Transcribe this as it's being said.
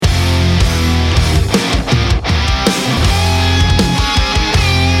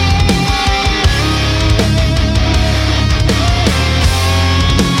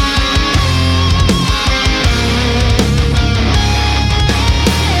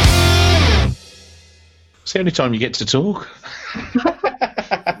It's the only time you get to talk.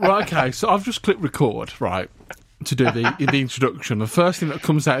 Right, okay, so I've just clicked record, right, to do the introduction. The first thing that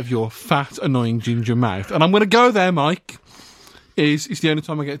comes out of your fat, annoying ginger mouth, and I'm going to go there, Mike, is it's the only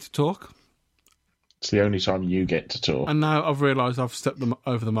time I get to talk. It's the only time you get to talk. And now I've realised I've stepped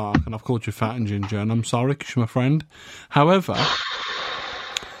over the mark and I've called you fat and ginger, and I'm sorry because you're my friend. However,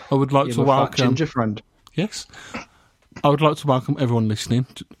 I would like to welcome... Fat ginger friend. Yes. I would like to welcome everyone listening.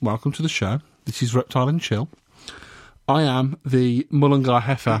 Welcome to the show. This is Reptile and Chill. I am the Mullingar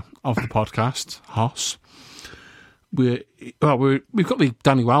heifer of the podcast, Hoss. We've got the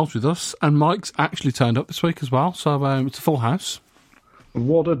Danny Wells with us, and Mike's actually turned up this week as well, so it's a full house.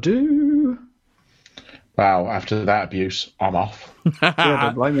 What a do? Wow, after that abuse, I'm off.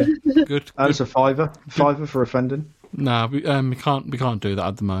 Yeah, don't blame you. Good. That's a fiver for offending. No, we can't do that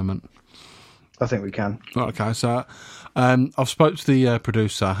at the moment. I think we can. Okay, so I've spoke to the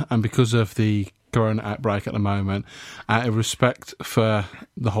producer, and because of the corona outbreak at the moment, out of respect for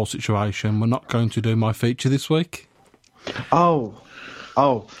the whole situation, we're not going to do my feature this week.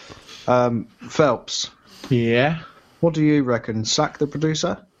 Phelps. Yeah? What do you reckon? Sack the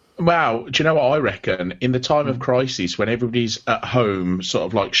producer? Wow, do you know what I reckon? In the time of crisis, when everybody's at home sort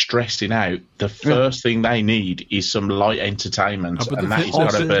of like stressing out, the first thing they need is some light entertainment. And that is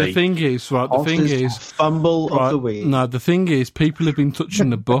got to be... The thing is, fumble of the week. No, the thing is, people have been touching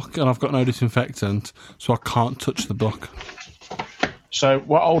the book, and I've got no disinfectant, so I can't touch the book. So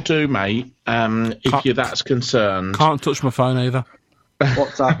what I'll do, mate, if you're that concerned... Can't touch my phone either.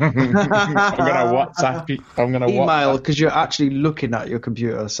 WhatsApp. I'm going to WhatsApp. I'm going to email because you're actually looking at your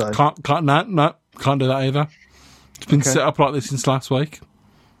computer. So can't do that either. It's been set up like this since last week.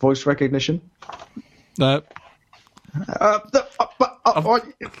 Voice recognition. No. I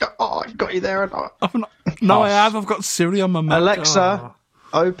got you there. I have. I've got Siri on my Mac. Alexa,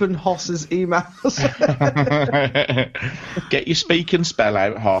 open Hoss's emails. Get your speak and spell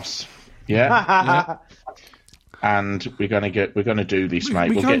out, Hoss. Yeah. And we're gonna do this,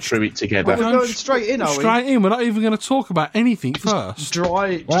 mate. We'll get through it together. We're going straight in, are we? Straight in. We're not even going to talk about anything first.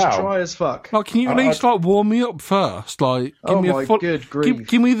 Dry as fuck. Like, can you at least warm me up first? Like, give me a full, good grief.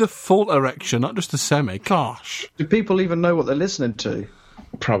 Give me the full erection, not just a semi. Gosh. Do people even know what they're listening to?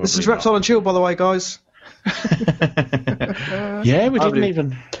 Probably. This is Reptile and Chill, by the way, guys. Yeah, we didn't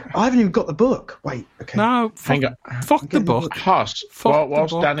even. I haven't even got the book. Wait, okay. No, fuck the book. Hoss,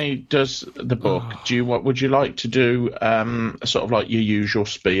 whilst Danny does the book, would you like to do sort of like your usual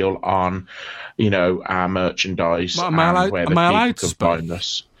spiel on, our merchandise and where the people can find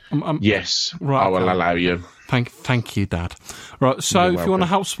us? Yes, right, I will allow you. Thank you, Dad. Right, so if you want to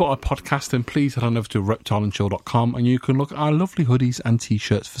help support our podcast, then please head on over to reptileandchill.com and you can look at our lovely hoodies and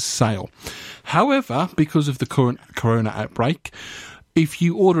T-shirts for sale. However, because of the current corona outbreak, if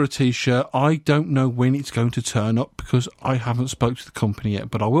you order a T-shirt, I don't know when it's going to turn up because I haven't spoke to the company yet,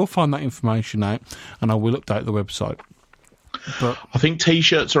 but I will find that information out and I will update the website. But I think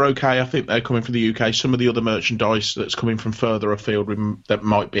T-shirts are okay. I think they're coming from the UK. Some of the other merchandise that's coming from further afield that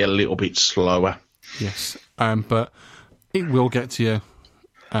might be a little bit slower. Yes, but it will get to you,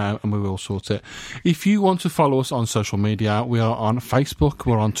 and we will sort it. If you want to follow us on social media, we are on Facebook,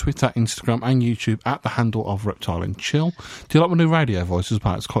 we're on Twitter, Instagram, and YouTube at the handle of Reptile and Chill. Do you like my new radio voice as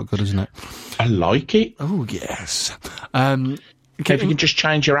well? It's quite good, isn't it? I like it. Oh, yes. If you can just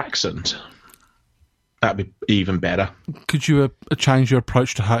change your accent, that'd be even better. Could you change your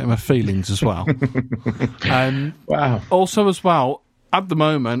approach to hurting my feelings as well? Wow. Also, as well, at the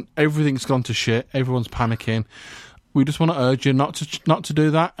moment, everything's gone to shit. Everyone's panicking. We just want to urge you not to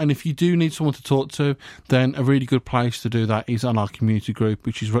do that. And if you do need someone to talk to, then a really good place to do that is on our community group,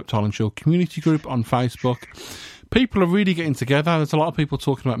 which is Reptile and Chill Community Group on Facebook. People are really getting together. There's a lot of people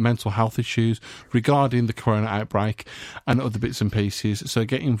talking about mental health issues regarding the corona outbreak and other bits and pieces. So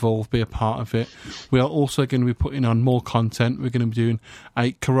get involved, be a part of it. We are also going to be putting on more content. We're going to be doing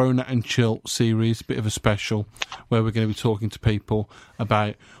a Corona and Chill series, a bit of a special, where we're going to be talking to people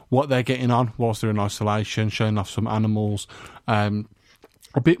about what they're getting on whilst they're in isolation, showing off some animals, a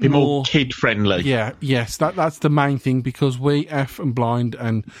bit more kid friendly. Yeah, yes, that's the main thing because we F and blind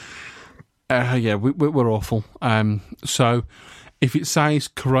and we're awful. So if it says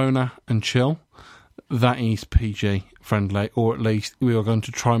Corona and Chill, that is PG friendly, or at least we are going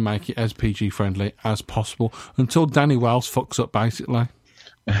to try and make it as PG friendly as possible until Danny Wells fucks up, basically.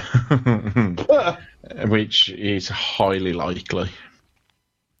 Which is highly likely.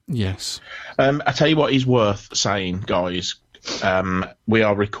 Yes. I tell you what is worth saying, guys. we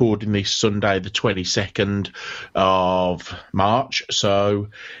are recording this Sunday, the 22nd of March. So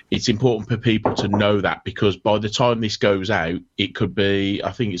it's important for people to know that, because by the time this goes out, it could be,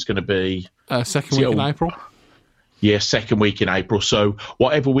 I think it's going to be... second week in April? Yeah, second week in April. So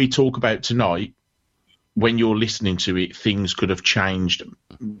whatever we talk about tonight, when you're listening to it, things could have changed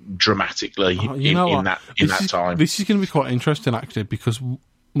dramatically in that time. This is going to be quite interesting, actually, because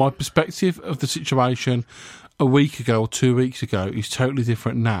my perspective of the situation a week ago or 2 weeks ago is totally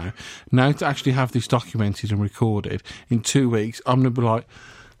different now. Now, to actually have this documented and recorded in 2 weeks, I'm going to be like,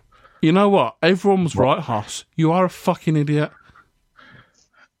 you know what? Everyone was right, Hoss. You are a fucking idiot.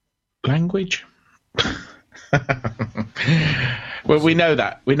 Language. Well, we know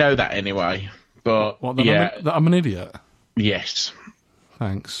that. We know that anyway. But what, that I'm an idiot? Yes.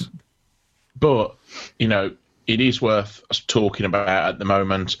 Thanks. But, you know, it is worth us talking about at the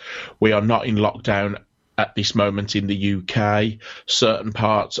moment. We are not in lockdown at this moment in the UK. Certain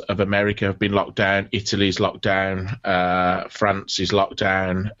parts of America have been locked down. Italy's locked down. France is locked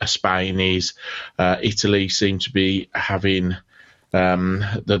down. Spain is. Italy seem to be having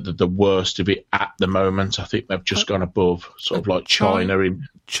the worst of it at the moment. I think they've just gone above sort of like China.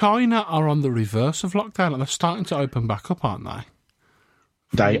 China are on the reverse of lockdown, and they're starting to open back up, aren't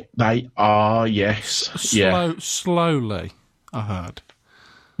they? They are, yes. Slowly, I heard.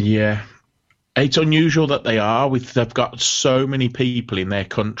 Yeah. It's unusual that they are. They've got so many people in their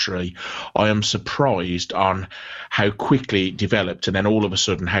country. I am surprised on how quickly it developed, and then all of a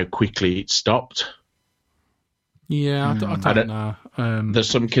sudden how quickly it stopped. Yeah, I don't know. There's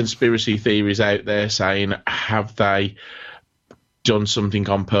some conspiracy theories out there saying, have they done something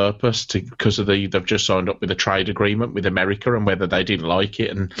on purpose because they've just signed up with a trade agreement with America, and whether they didn't like it,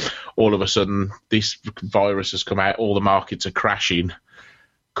 and all of a sudden this virus has come out, all the markets are crashing.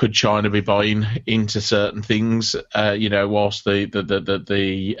 Could China be buying into certain things, whilst the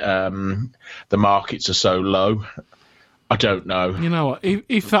markets are so low? I don't know. You know what?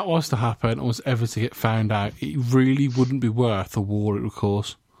 If that was to happen or was ever to get found out, it really wouldn't be worth the war it would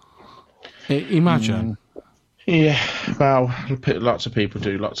cause. Imagine. Yeah, well, lots of people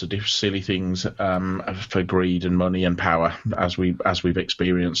do lots of silly things for greed and money and power, as we've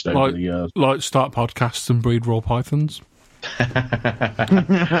experienced over the years. Like start podcasts and breed raw pythons.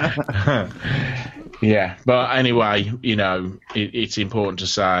 Yeah, but anyway, it's important to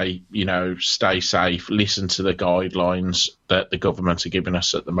say, stay safe, listen to the guidelines that the government are giving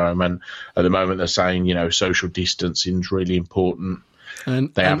us at the moment. At the moment, they're saying, social distancing is really important.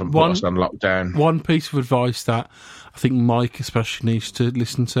 And they haven't put us on lockdown. One piece of advice that I think Mike especially needs to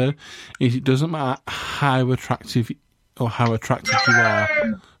listen to is it doesn't matter how attractive you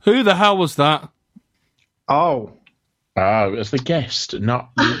are. Who the hell was that? Oh, it was the guest, not...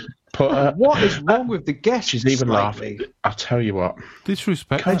 what is wrong with the guest? She's even laughing. I'll tell you what.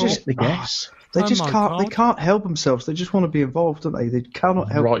 Disrespectful. The guest. They just can't. They can't help themselves. They just want to be involved, don't they? They cannot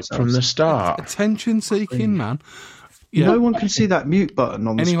help themselves. Right from the start. Attention seeking, man. Yeah. No one can see that mute button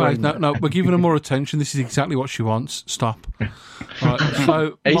on the screen. Anyway, no, we're giving her more attention. This is exactly what she wants. Stop. Right,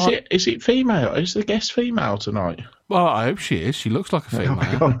 so is it female? Is the guest female tonight? Well, I hope she is. She looks like a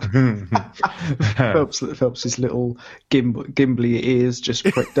female. Phelps' little gimbly ears just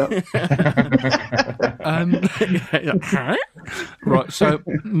pricked up. Right, so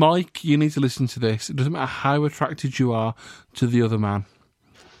Mike, you need to listen to this. It doesn't matter how attracted you are to the other man,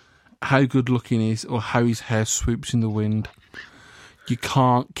 how good looking he is, or how his hair swoops in the wind. You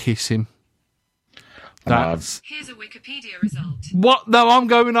can't kiss him. Here's a Wikipedia result. What? No, I'm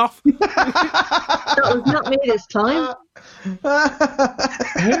going off. That was not me this time.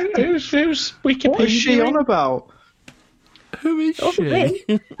 Who's Wikipedia? What is she on about? Who is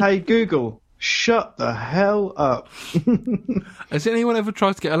she? Hey, Google, shut the hell up. Has anyone ever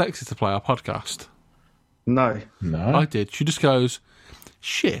tried to get Alexa to play our podcast? No. I did. She just goes,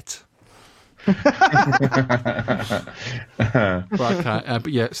 shit. Right, okay. But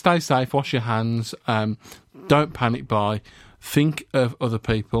yeah, stay safe, wash your hands, don't panic buy, think of other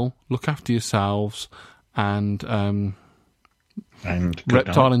people, look after yourselves, and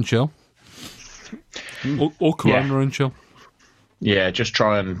reptile and chill. Or corona and chill. Yeah, just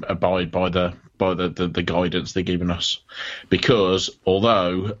try and abide by the guidance they're giving us, because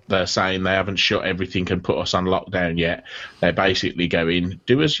although they're saying they haven't shut everything and put us on lockdown yet, they're basically going,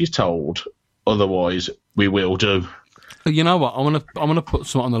 do as you're told, otherwise we will do. You know what? I'm gonna put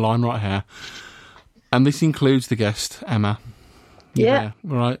something on the line right here, and this includes the guest, Emma. Yeah.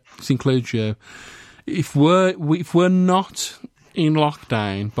 Right. This includes you. If we're not in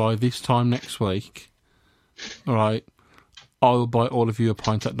lockdown by this time next week, all right, I will buy all of you a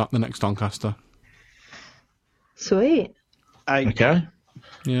pint at the next Doncaster. Sweet. 8. Okay.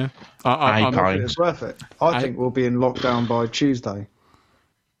 Yeah. I think it's worth it. I think we'll be in lockdown by Tuesday.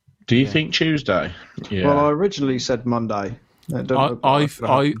 Do you think Tuesday? Yeah. Well, I originally said Monday.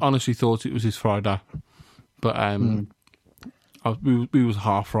 I honestly thought it was this Friday, but we was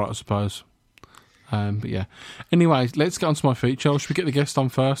half right, I suppose. But yeah. Anyways, let's get on to my feature. Should we get the guest on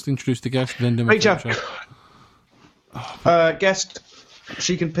first? Introduce the guest, then do my feature. Guest.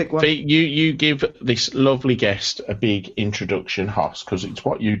 She can pick one. You give this lovely guest a big introduction, Hoss, because it's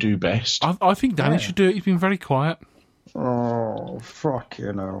what you do best. I think Danny should do it. He's been very quiet. Oh, fuck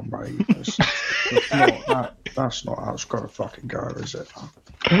you know, mate. That's not how it's got to fucking go, is it?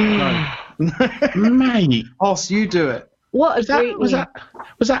 No. Mate. Hoss, you do it. What was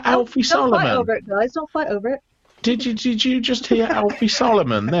that Alfie Solomon? Don't fight over it, guys. Don't fight over it. Did you just hear Alfie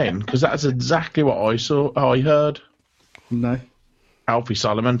Solomon then? Because that's exactly what I heard. No. Alfie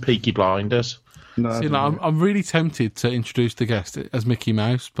Solomon, Peaky Blinders. No. See, I'm really tempted to introduce the guest as Mickey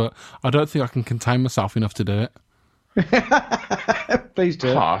Mouse, but I don't think I can contain myself enough to do it. Please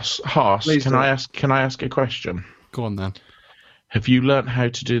do. Hoss, can I ask a question? Go on then. Have you learnt how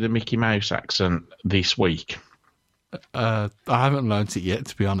to do the Mickey Mouse accent this week? I haven't learnt it yet,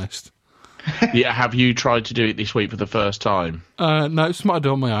 to be honest. Yeah, have you tried to do it this week for the first time? No, it's something I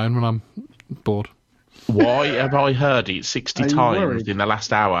do on my own when I'm bored. Why have I heard it 60 times in the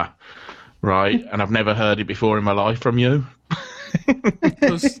last hour? Right, and I've never heard it before in my life from you.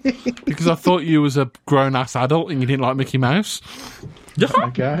 because I thought you was a grown-ass adult and you didn't like Mickey Mouse.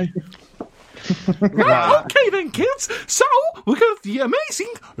 Okay. Okay then, kids. So, we've got the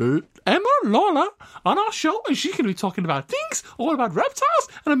amazing Emma Lawler on our show, and she's going to be talking about things, all about reptiles,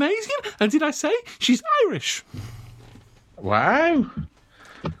 and amazing. And did I say she's Irish? Wow.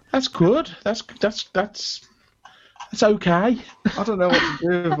 That's good. That's okay. I don't know what to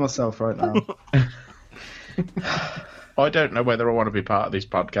do with myself right now. I don't know whether I want to be part of this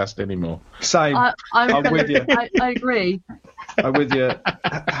podcast anymore. Same. I'm with you. I agree. I'm with you.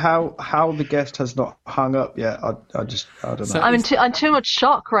 How the guest has not hung up yet? I don't know. I'm in too much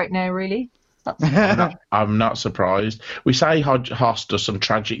shock right now. Really. I'm not surprised. We say Hoss does some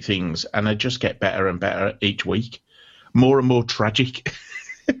tragic things, and they just get better and better each week. More and more tragic.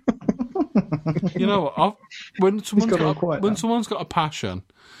 You know, when someone's got a passion,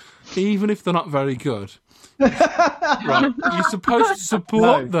 even if they're not very good, right, you're supposed to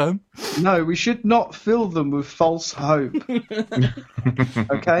support them. No, we should not fill them with false hope.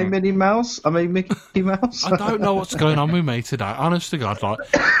 Okay, Mickey Mouse? I don't know what's going on with me today. Honest to God, like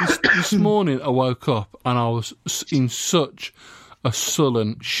this morning I woke up and I was in such a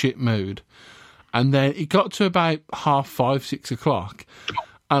sullen shit mood. And then it got to about 5:30, 6 o'clock,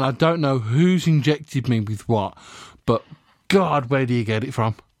 and I don't know who's injected me with what, but God, where do you get it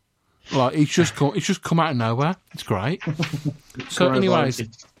from? Like it's just come out of nowhere. It's great. So, anyways,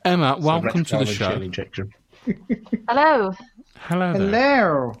 Emma, welcome to the show. Hello. Hello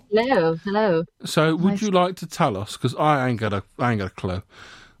there. Hello. Hello. Hello. So, would you like to tell us? Because I ain't got a clue.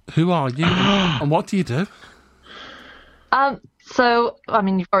 Who are you and what do you do? So, I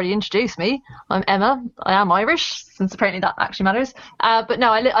mean, you've already introduced me. I'm Emma. I am Irish, since apparently that actually matters. But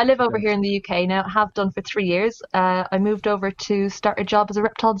no, I live over here in the UK now. Have done for 3 years. I moved over to start a job as a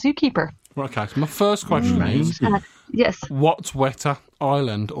reptile zookeeper. Okay, so my first question is... yes. What's wetter,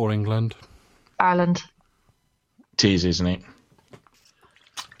 Ireland or England? Ireland. It is, isn't it?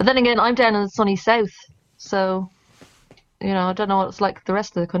 But then again, I'm down in the sunny south. So, you know, I don't know what it's like the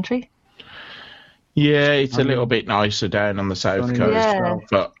rest of the country. Yeah, it's a little bit nicer down on the south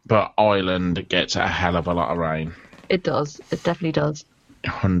coast, but Ireland gets a hell of a lot of rain. It does. It definitely does.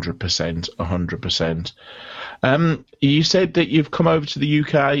 100%. 100%. You said that you've come over to the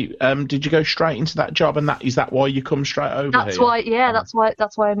UK. Did you go straight into that job, and is that why you come straight over here? That's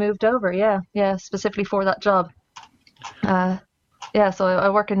why I moved over. Yeah, specifically for that job. So I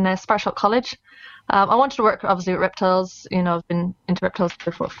work in Sparshock College. I wanted to work, obviously, with reptiles. You know, I've been into reptiles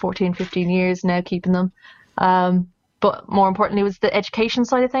for 14, 15 years now, keeping them. But more importantly was the education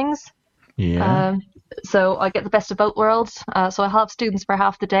side of things. Yeah. So I get the best of both worlds. So I have students for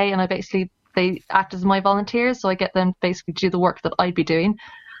half the day, and they act as my volunteers. So I get them to basically do the work that I'd be doing.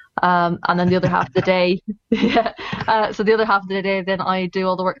 And then the other half of the day, so the other half of the day, then I do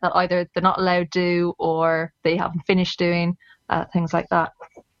all the work that either they're not allowed to do or they haven't finished doing, things like that.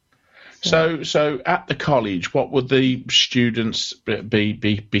 So at the college, what would the students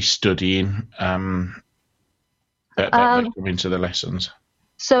be studying that they come into the lessons?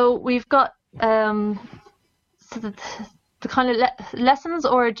 So we've got the kind of lessons,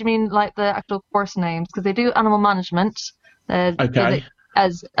 or do you mean like the actual course names? Because they do animal management. Okay.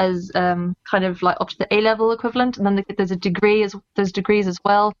 as kind of like up to the A-level equivalent, and then there's degrees as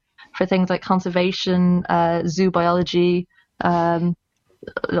well for things like conservation, zoo biology, other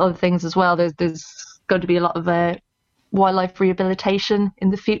things as well. There's going to be a lot of wildlife rehabilitation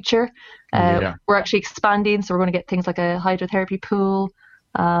in the future. We're actually expanding, so we're going to get things like a hydrotherapy pool.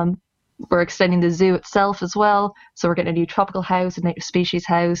 We're extending the zoo itself as well, so we're getting a new tropical house, a native species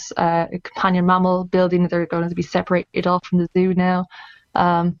house, a companion mammal building. They're going to be separated off from the zoo now.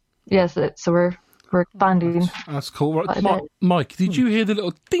 So we're expanding. That's cool. Right. Mike, did you hear the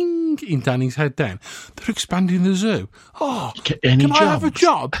little ding in Danny's head then? They're expanding the zoo. Oh, can I have a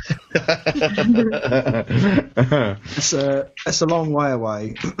job? It's a long way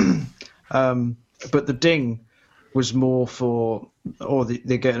away. But the ding was more for,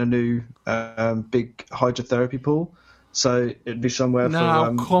 they're getting a new big hydrotherapy pool. So it'd be somewhere for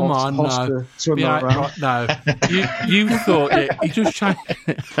no. swimming around. No, you thought it. You just changed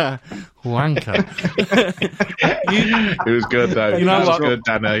wanker. It was good though. That was good,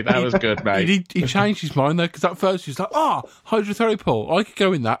 Danny. That was good, mate. He changed his mind though, because at first he was like, hydrotherapy pool. I could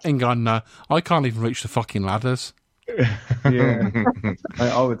go in that, and gone, no, I can't even reach the fucking ladders. Yeah,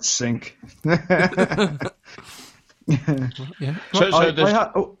 I would sink. Yeah.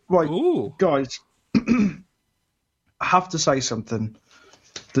 Guys. I have to say something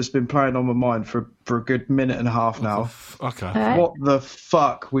that's been playing on my mind for a good minute and a half now. Okay. What the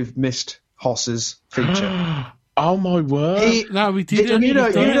fuck? We've missed Hoss's feature. Oh my word! We didn't. You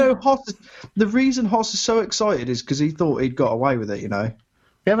know, Hoss. The reason Hoss is so excited is because he thought he'd got away with it. You know.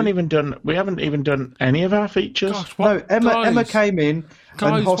 We haven't even done any of our features. Gosh, Emma came in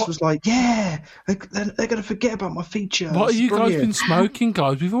and Hoss was like, "Yeah, they're going to forget about my feature." What have you guys been smoking,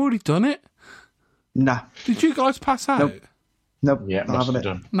 guys? We've already done it. Nah. Did you guys pass out? Nope. Yeah, not having it.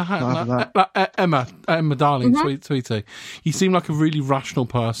 done. No. Emma, darling, sweetie, you seem like a really rational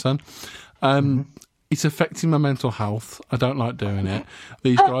person. It's affecting my mental health. I don't like doing it.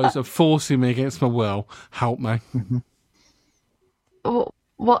 These guys are forcing me against my will. Help me.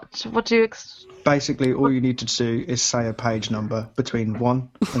 What do you... Basically, all you need to do is say a page number between 1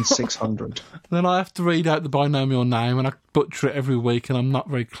 and 600. Then I have to read out the binomial name, and I butcher it every week, and I'm not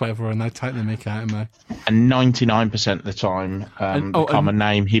very clever, and they take the mick out of me. And 99% of the time, the common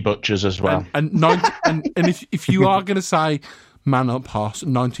name he butchers as well. And if you are going to say man up, Hoss,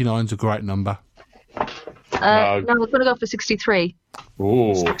 99's a great number. No, I was going to go for 63.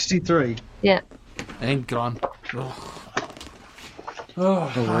 Ooh. 63? Yeah. Ain't gone.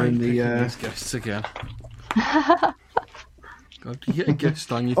 We're in the guests again. God, you get a guest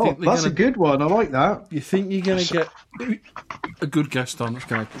on. You think that's a good one. I like that. You think you're going to get a good guest on that's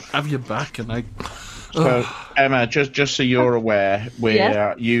going to have your back, and they. So, Emma, just so you're aware,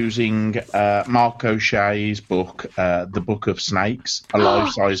 we're using Mark O'Shea's book, The Book of Snakes, a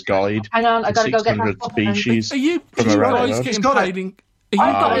life-size guide Hang on, I to gotta go get my 600 book. species. Are you guys getting paid?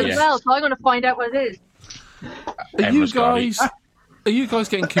 I've got it as well, so I'm going to find out what it is. Are you guys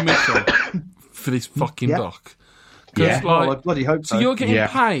getting commission for this fucking book? Yeah. I bloody hope so. So you're getting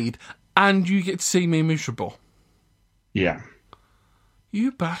paid, and you get to see me miserable. Yeah.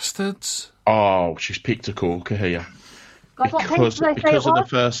 You bastards. Oh, she's picked a corker here. God, because of the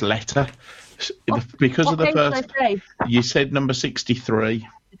first letter. You said number 63.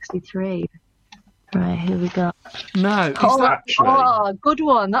 63. Right, here we go. No, good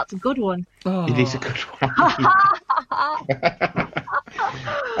one. That's a good one. Oh. It is a good one.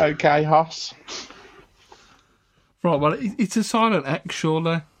 Okay, Hoss. Right, well, it's a silent X,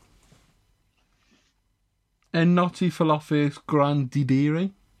 surely. Enotophilophyus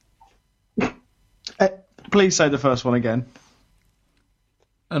grandidiri. Please say the first one again.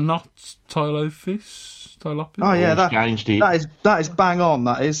 Enotophilophyus. Oh yeah, that is bang on.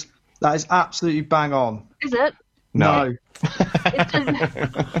 That is absolutely bang on. Is it? No. I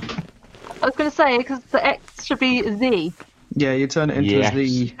was going to say, because the X should be a Z. Yeah, you turn it into a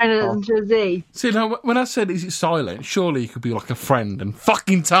Z. Turn it into a Z. See, now, when I said, is it silent, surely you could be like a friend and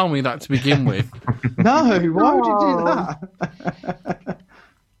fucking tell me that to begin with. No, why would you do that?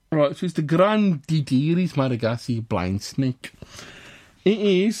 Right, so it's the Grandidiris madagassi blind snake. It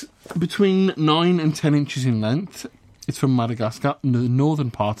is between 9 and 10 inches in length. It's from Madagascar, the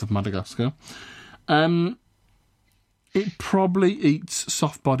northern part of Madagascar. It probably eats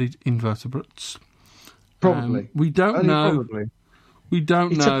soft-bodied invertebrates. Probably. We don't know. Probably. We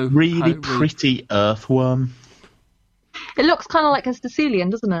don't know. It's a really pretty earthworm. It looks kind of like a Sicilian,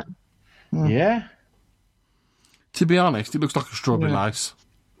 doesn't it? Yeah. To be honest, it looks like a strawberry lace.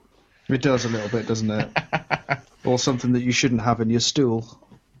 It does a little bit, doesn't it? Or something that you shouldn't have in your stool.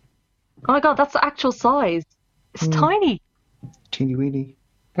 Oh my god, that's the actual size. It's tiny. Teeny weeny.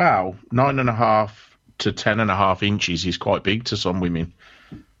 Wow, 9.5 to 10.5 inches is quite big to some women.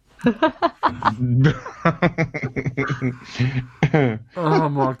 Oh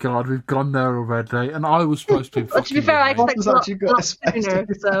my god, we've gone there already, and I was supposed to be. Well, to be fair, I expect a lot sooner,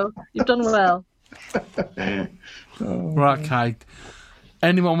 so you've done well. Right, okay.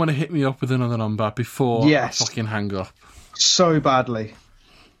 Anyone want to hit me up with another number before I fucking hang up? So badly.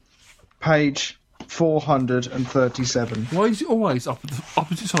 Page 437. Why is it always up at the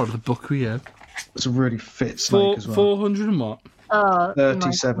opposite side of the book with you? It's a really fit snake as well. 400 and what?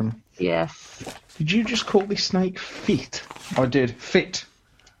 37. Yes. Did you just call this snake fit? I did. Fit.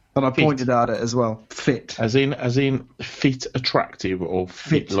 And I pointed at it as well. Fit. As in fit attractive or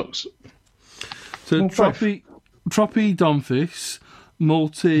fit looks. So Tropidonphis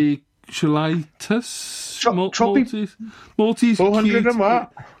multichalatus. Maltese 400 and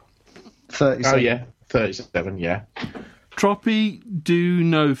what? 37. Oh yeah, 37. Yeah.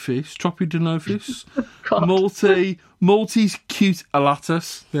 Tropidonphis, Maltese cute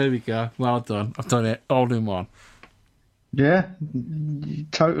alatus. There we go. Well done. I've done it all in one. Yeah,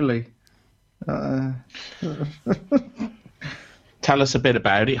 totally. Tell us a bit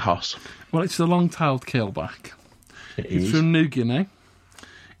about it, Hoss. Well, it's the long-tailed keelback. It's from New Guinea.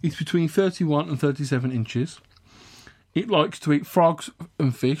 It's between 31 and 37 inches. It likes to eat frogs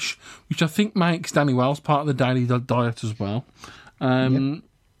and fish, which I think makes Danny Wells part of the daily diet as well.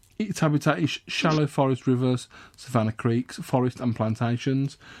 Its habitat is shallow forest rivers, savanna creeks, forest and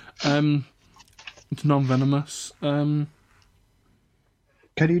plantations. It's non-venomous. Can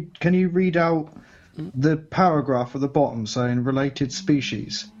you read out the paragraph at the bottom saying related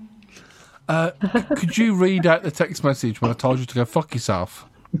species? Could you read out the text message when I told you to go fuck yourself?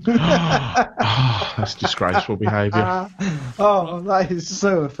 That's disgraceful behaviour. That is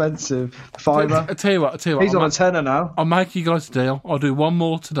so offensive. Fiver. I tell you what. He's on a tenner now. I'll make you guys a deal. I'll do one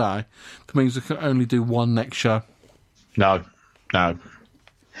more today. That means I can only do one next show. No. Hell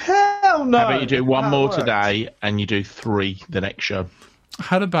no. How about you do one more today and you do 3 the next show?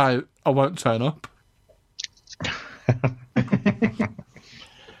 How about I won't turn up?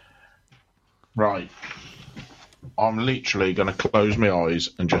 Right. I'm literally going to close my eyes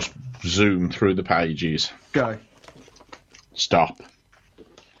and just zoom through the pages. Go. Stop.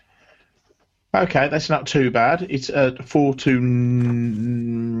 Okay, that's not too bad. It's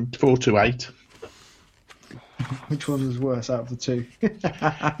 428. Which one was worse out of the two?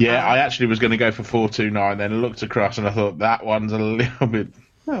 Yeah, I actually was going to go for 429, then looked across and I thought that one's a little bit...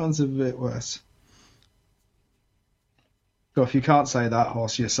 That one's a bit worse. So if you can't say that,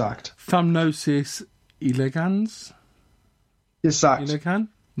 Horse, you're sacked. Thamnosis elegans. You're sacked. Elegan?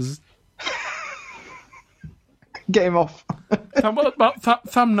 Get him off.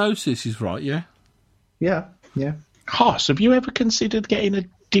 Thamnosis is right, yeah? Yeah. Hoss, have you ever considered getting a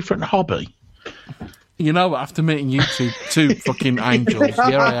different hobby? You know what? After meeting you two fucking angels,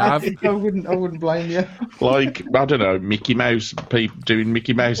 here I have. I wouldn't blame you. Like, I don't know, Mickey Mouse, people doing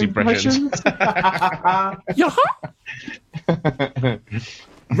Mickey Mouse impressions. Yeah.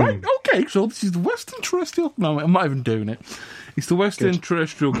 Right, okay, so this is the Western terrestrial... No, I'm not even doing it. It's the Western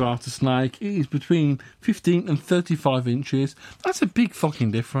terrestrial garter snake. It is between 15 and 35 inches. That's a big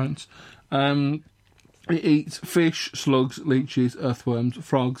fucking difference. It eats fish, slugs, leeches, earthworms,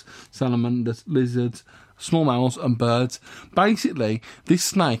 frogs, salamanders, lizards, small mammals and birds. Basically, this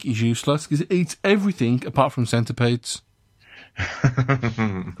snake is useless because it eats everything apart from centipedes.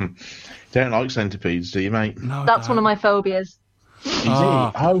 Don't like centipedes, do you, mate? No, that's one of my phobias.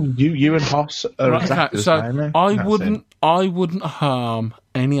 You and Hoss are exactly the same. I wouldn't harm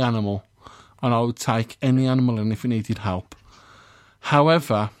any animal, and I would take any animal in if it needed help.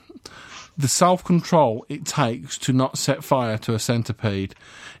 However, the self-control it takes to not set fire to a centipede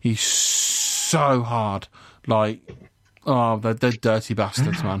is so hard. Like, they're dirty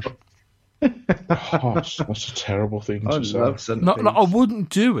bastards, man. Hoss, that's a terrible thing to say. No, I wouldn't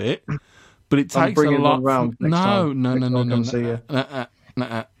do it. But it takes a lot. No.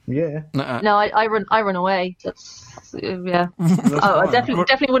 Yeah. No, I run away. That's yeah. I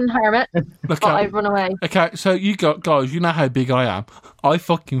definitely wouldn't harm it. Okay. But I run away. Okay, so guys, you know how big I am. I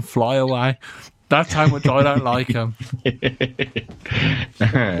fucking fly away. That's how much I don't like them.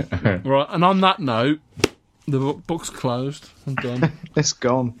 Right, and on that note, the book's closed. I'm done. It's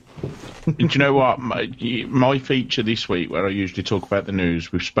gone. Do you know what? My feature this week, where I usually talk about the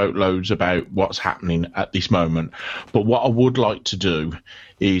news, we've spoke loads about what's happening at this moment. But what I would like to do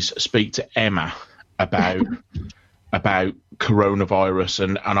is speak to Emma about coronavirus,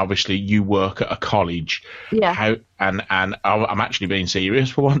 and obviously you work at a college. Yeah. And I'm actually being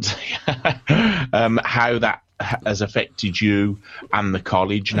serious for once. How has affected you and the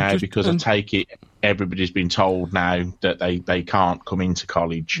college now? Because I take it everybody's been told now that they can't come into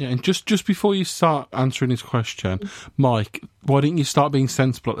college. Yeah, and just before you start answering his question, Mike, why didn't you start being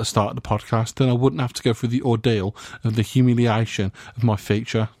sensible at the start of the podcast? Then I wouldn't have to go through the ordeal of the humiliation of my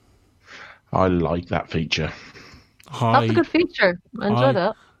feature. I like that feature. That's a good feature. I enjoyed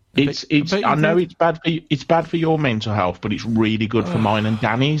it. I know it's bad for your mental health, but it's really good for mine and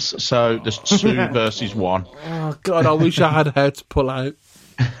Danny's. So there's 2 versus 1. Oh God, I wish I had hair to pull out.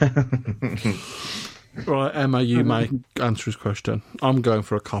 Right, Emma, you may answer his question. I'm going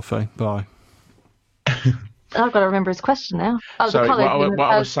for a coffee. Bye. I've got to remember his question now. Sorry, what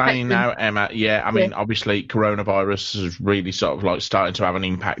I was saying now, Emma, I mean, obviously coronavirus is really sort of like starting to have an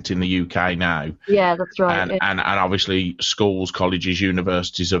impact in the UK now. Yeah, that's right. And obviously schools, colleges,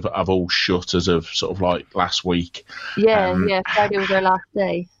 universities have all shut as of sort of like last week. Yeah, Friday was our last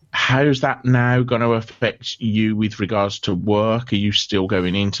day. How's that now going to affect you with regards to work? Are you still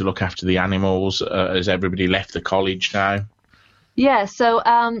going in to look after the animals? Has everybody left the college now? Yeah, so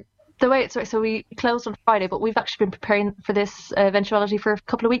the way it's so we closed on Friday, but we've actually been preparing for this eventuality for a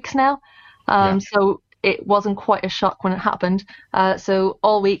couple of weeks now. So it wasn't quite a shock when it happened. So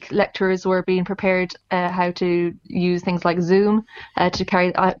all week lecturers were being prepared how to use things like Zoom to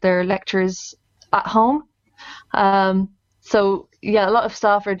carry out their lectures at home. So yeah, a lot of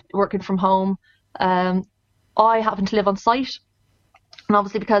staff are working from home. I happen to live on site. And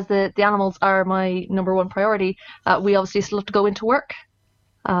obviously because the animals are my number one priority, we obviously still have to go into work.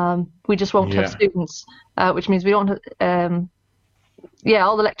 We just won't have students, which means we don't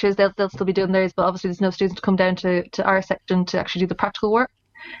all the lectures, they'll still be doing theirs, but obviously there's no students to come down to our section to actually do the practical work.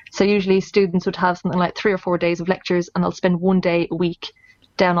 So usually students would have something like 3 or 4 days of lectures, and they'll spend 1 day a week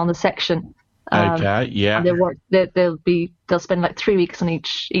down on the section. Okay, yeah. And they'll spend like 3 weeks on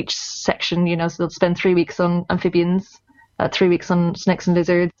each section, so they'll spend 3 weeks on amphibians, 3 weeks on snakes and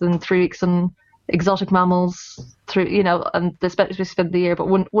lizards, and 3 weeks on exotic mammals, and they spend the year, but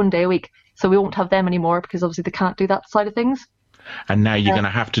one day a week. So we won't have them anymore because obviously they can't do that side of things. And now you're going to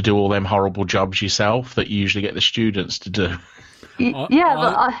have to do all them horrible jobs yourself that you usually get the students to do.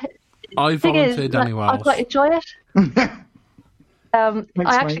 I volunteered anyway. I quite enjoy it.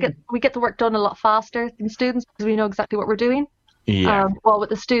 We get the work done a lot faster than students because we know exactly what we're doing. Yeah. While with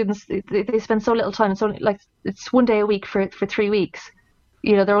the students, they spend so little time. It's only it's 1 day a week for 3 weeks.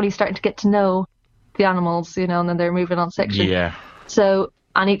 They're only starting to get to know the animals, and then they're moving on section. Yeah. So,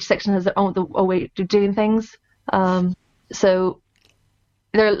 and each section has their own way of doing things. So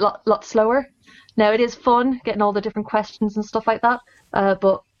they're a lot slower. Now, it is fun getting all the different questions and stuff like that.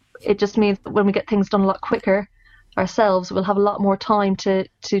 But it just means that when we get things done a lot quicker ourselves, we'll have a lot more time to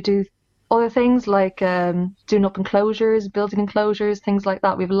do other things like doing up enclosures, building enclosures, things like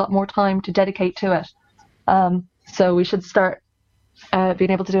that. We have a lot more time to dedicate to it. So we should start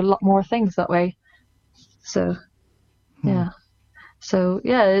being able to do a lot more things that way. So, yeah. So,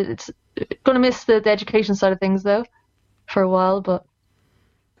 yeah, it's going to miss the education side of things, though, for a while. But,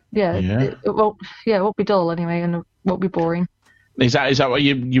 it won't be dull anyway, and it won't be boring. Is that what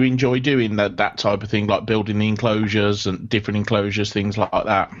you enjoy doing, that type of thing, like building the enclosures and different enclosures, things like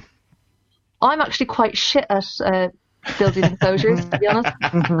that? I'm actually quite shit at building enclosures, to be honest.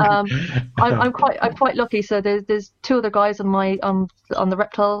 I'm quite lucky. So there's 2 other guys on the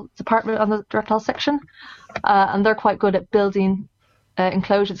reptile department, on the reptile section, and they're quite good at building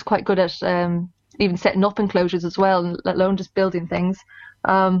enclosures. Quite good at even setting up enclosures as well, let alone just building things.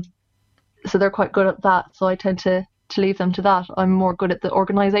 So they're quite good at that. So I tend to leave them to that. I'm more good at the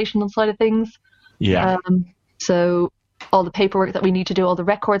organizational side of things. Yeah. So all the paperwork that we need to do, all the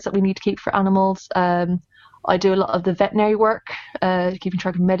records that we need to keep for animals. I do a lot of the veterinary work, keeping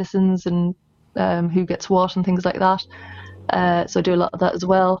track of medicines and who gets what and things like that. So I do a lot of that as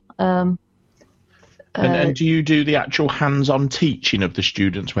well. And do you do the actual hands-on teaching of the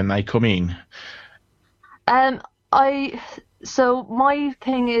students when they come in? So my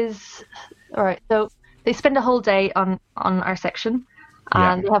thing is, all right, so they spend a whole day on our section,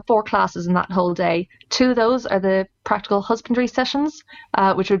 and they have 4 classes in that whole day. 2 of those are the practical husbandry sessions,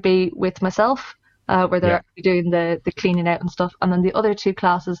 which would be with myself, where they're actually doing the cleaning out and stuff. And then the other 2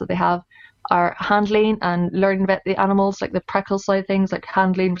 classes that they have are handling and learning about the animals, like the practical side of things, like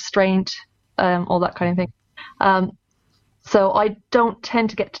handling, restraint, all that kind of thing. So I don't tend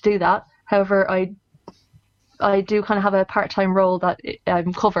to get to do that. However, I do kind of have a part-time role that I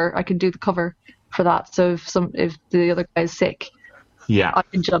can do the cover for that. So if the other guy's sick, I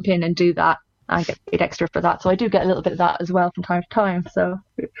can jump in and do that and get paid extra for that. So I do get a little bit of that as well from time to time. So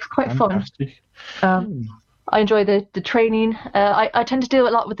it's quite fun. I enjoy the training. I tend to do a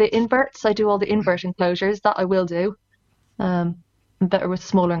lot with the inverts. I do all the invert enclosures. That I will do. I'm better with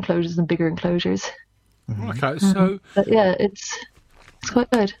smaller enclosures than bigger enclosures. Okay, so but yeah, it's quite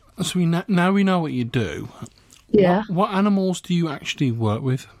good. So now we know what you do. Yeah. What animals do you actually work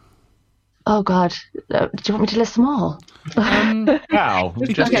with? Oh God, do you want me to list them all? Wow,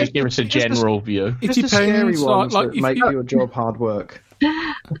 just give us a general view. Just the scary ones that make your job hard work.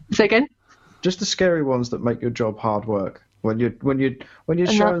 Say again. Just the scary ones that make your job hard work. When you're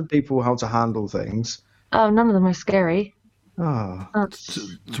showing people how to handle things. Oh, none of them are scary. Ah. So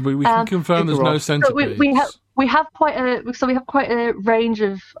we can confirm there's no centipedes. We have quite a range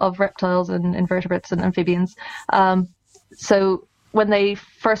of reptiles and invertebrates and amphibians. So when they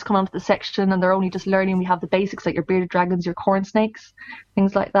first come onto the section and they're only just learning, we have the basics like your bearded dragons, your corn snakes,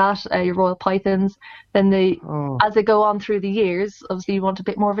 things like that, your royal pythons. Then as they go on through the years, obviously you want a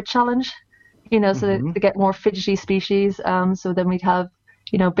bit more of a challenge, so they get more fidgety species. So then we'd have,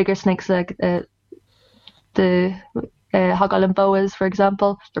 bigger snakes like the Hog Island boas, for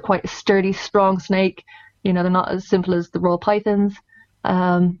example. They're quite a sturdy, strong snake. They're not as simple as the royal pythons.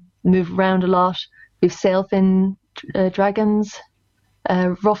 Move around a lot. We've sailfin dragons,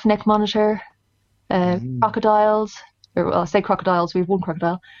 roughneck monitor, crocodiles. I say crocodiles. We have one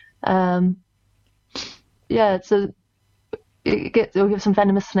crocodile. So we have some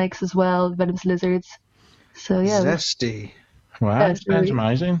venomous snakes as well, venomous lizards. So yeah. Zesty. Wow, sounds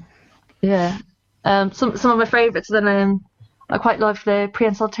amazing. Yeah. Some of my favourites. Then I quite love the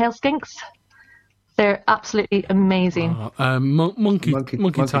prehensile tail skinks. They're absolutely amazing. Monkey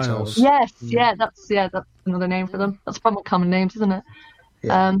tails. Yes, that's another name for them. That's probably common names, isn't it?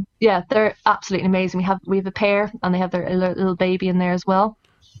 Yeah. They're absolutely amazing. We have a pair, and they have their little baby in there as well.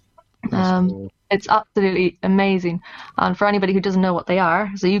 Cool. It's absolutely amazing. And for anybody who doesn't know what they are,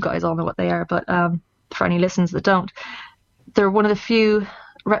 so you guys all know what they are, but for any listeners that don't, they're one of the few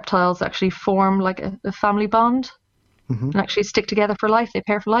reptiles that actually form like a family bond and actually stick together for life. They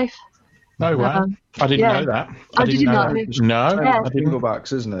pair for life. Oh, wow. I didn't know that. Did you not? No. Yeah.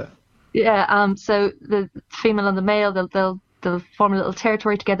 Shinglebacks, isn't it? Yeah. So the female and the male, they'll form a little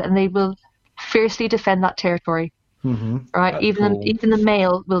territory together, and they will fiercely defend that territory. Right. That's even cool. the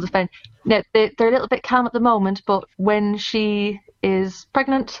male will defend. Now they're a little bit calm at the moment, but when she is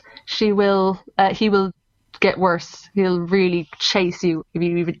pregnant, he will get worse. He'll really chase you if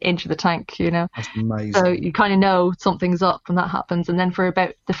you even enter the tank, That's amazing. So you kind of know something's up when that happens. And then for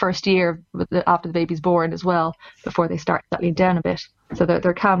about the first year after the baby's born as well, before they start settling down a bit. So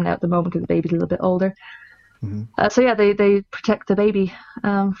they're calm now at the moment because the baby's a little bit older. They protect the baby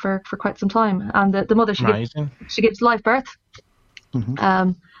for quite some time. And the mother, she gives live birth.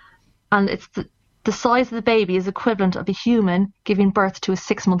 And it's the size of the baby is equivalent of a human giving birth to a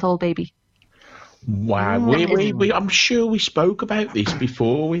 6-month-old baby. Wow, I'm sure we spoke about this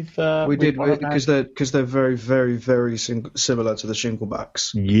before with. We did because they're very, very, very similar to the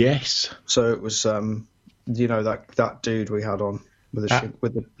shinglebacks. Yes. So it was that dude we had on with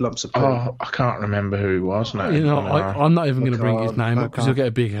the lumps of poo. Oh, I can't remember who he was now. I'm not even going to bring his name up because he'll get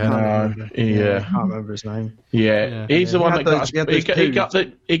a big head. I can't remember his name. Yeah. He's the one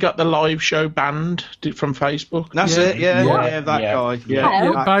that got the live show banned from Facebook. That's it. Yeah, that guy.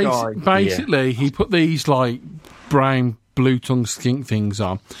 Yeah. Basically, he put these like brown blue tongue skink things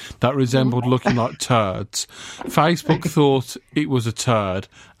on that resembled looking like turds. Facebook thought it was a turd,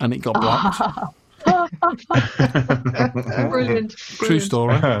 and it got blocked. Brilliant. True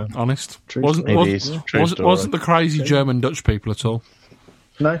story. Honest. Wasn't the crazy German Dutch people at all?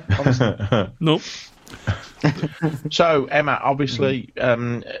 No. Nope. So Emma, obviously,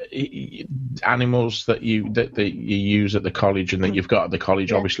 animals that you use at the college and that you've got at the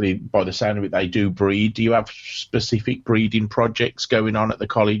college, obviously, by the sound of it, they do breed. Do you have specific breeding projects going on at the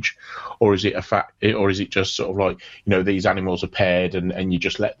college, or is it just sort of like these animals are paired and you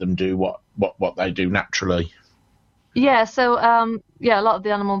just let them do what they do naturally? Yeah. So a lot of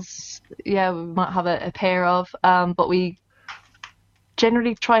the animals, we might have a pair of, but we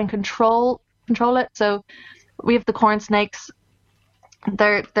generally try and control it. So we have the corn snakes.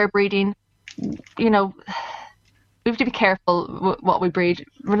 They're breeding. We have to be careful what we breed.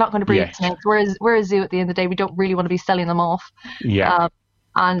 We're not going to breed snakes. We're a zoo at the end of the day. We don't really want to be selling them off. Yeah.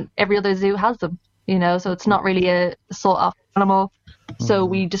 And every other zoo has them. So it's not really a sought after animal. So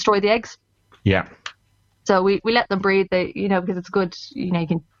we destroy the eggs. Yeah. So we let them breed. They because it's good. You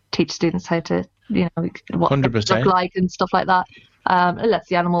can teach students how to what 100%. they look like and stuff like that. It lets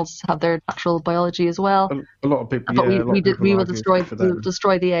the animals have their natural biology as well. A lot of people, but we will destroy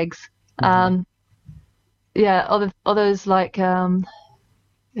the eggs. Others like who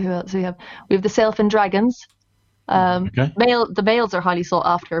else do we have? We have the sailfin dragons. The males are highly sought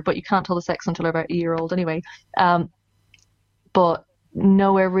after, but you can't tell the sex until they're about a year old anyway. But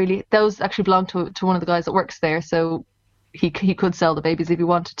nowhere really. Those actually belong to one of the guys that works there, so he could sell the babies if he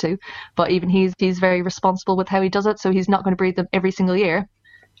wanted to. But even he's very responsible with how he does it, so he's not going to breed them every single year.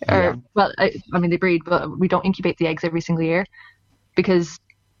 Well, I mean they breed, but we don't incubate the eggs every single year because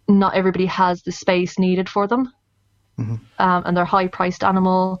not everybody has the space needed for them. And they're high-priced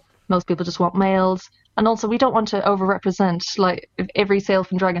animal. Most people just want males. And also, we don't want to over-represent, like, if every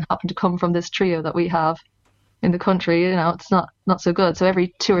Sailfin dragon happened to come from this trio that we have in the country, it's not so good. So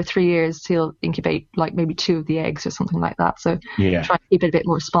every 2 or 3 years, he'll incubate, like, maybe 2 of the eggs or something like that. So try and keep it a bit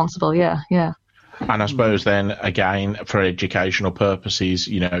more responsible, yeah. And I suppose then, again, for educational purposes,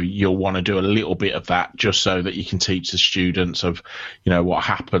 you'll want to do a little bit of that just so that you can teach the students of, what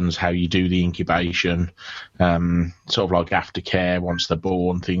happens, how you do the incubation, sort of like aftercare once they're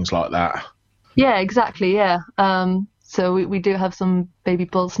born, things like that. Yeah, exactly, yeah. So we do have some baby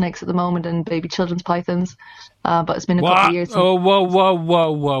bull snakes at the moment and baby children's pythons, but it's been a couple of years. Oh,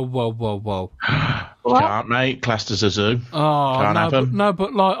 whoa. You can't, mate. Classed as a zoo. Oh, can't have them. No,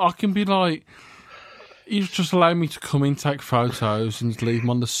 but like I can be like, you just allow me to come in, take photos, and just leave them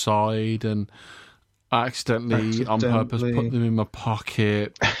on the side, and accidentally on purpose put them in my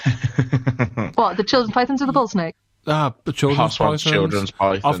pocket. What, the children's pythons or the bull snake? The children's pythons. Children's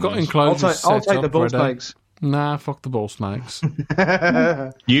pythons. I've got enclosures. I'll take the bull snakes. Nah, fuck the bull snakes.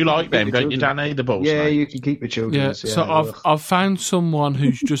 You like them, don't you, Danny? The bull snakes. Yeah, you can keep the children. Yeah, so I've found someone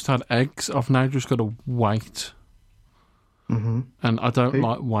who's just had eggs. I've now just got to wait. And I don't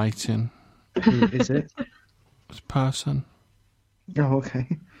like waiting. Who is it? It's a person. Oh, okay.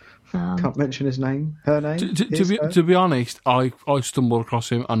 Can't mention his name. Her name? To be honest, I stumbled across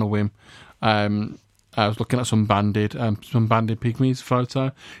him on a whim. I was looking at some banded pygmies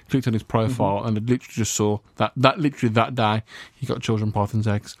photo, clicked on his profile, and I literally just saw that literally that day he got children python's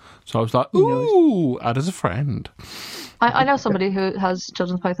eggs. So I was like, ooh, add as a friend. I know somebody who has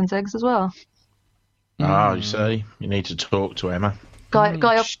children's python's eggs as well. Oh, you see, you need to talk to Emma.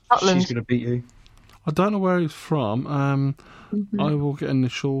 Guy up Scotland. She's going to beat you. I don't know where he's from. I will get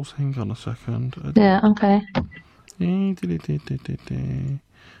initials. Hang on a second. Yeah, okay.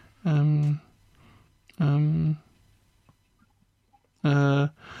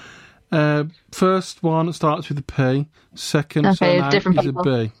 First one starts with a P. Second surname is a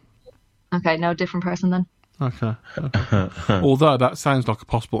B. Okay, no, different person then. Okay. Although that sounds like a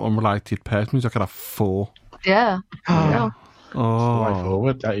possible unrelated pair. It means I could have 4. Yeah. Way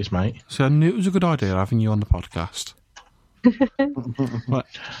forward, that is, mate. So I knew it was a good idea having you on the podcast. Right.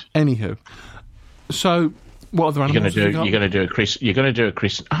 Anywho, so what other animals you're going to do a Chris.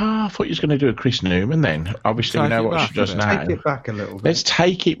 I thought you was going to do a Chris Newman. Then obviously we know what she does now. Take it back a little bit. Let's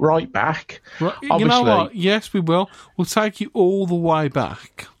take it right back. Right. You know what? Yes, we will. We'll take you all the way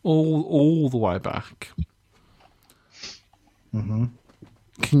back. All the way back. Mm-hmm.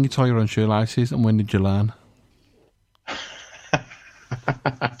 Can you tie your own shoelaces? And when did you learn?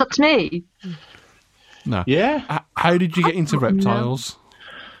 It's up to me. No. Yeah. How did you get into reptiles?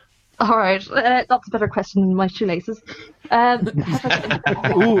 All right, that's a better question than my shoelaces.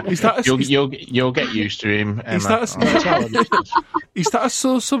 Ooh, is that you'll get used to him, Emma. Is that a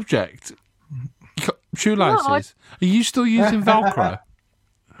sore subject? Shoelaces? No, Are you still using Velcro?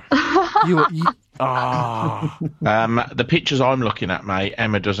 The pictures I'm looking at, mate,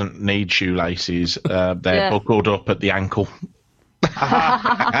 Emma doesn't need shoelaces. They're buckled up at the ankle.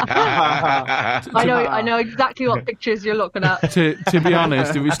 I know exactly what pictures you're looking at. To be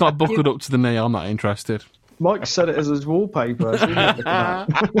honest, if it's not buckled up to the knee, I'm not interested. Mike said it as his wallpaper.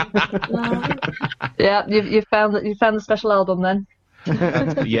 Yeah, you found the special album then.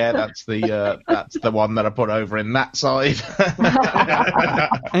 Yeah, that's the one that I put over in that side.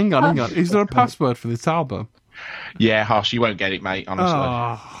 Hang on. Is there a password for this album? Yeah, Hosh, you won't get it, mate. Honestly.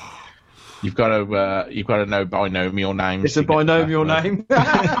 Oh. You've got to know binomial names. It's a binomial name.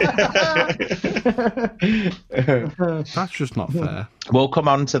 That's just not fair. We'll come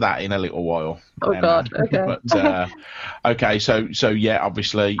on to that in a little while. Oh God. Okay. But okay, so yeah,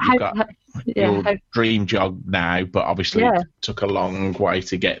 obviously you've got your dream job now, but obviously it took a long way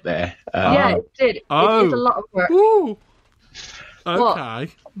to get there. Yeah, it did. It was a lot of work. Ooh. Okay. What?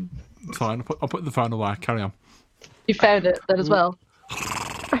 Fine. I'll put the phone away. Carry on. You found it then as well.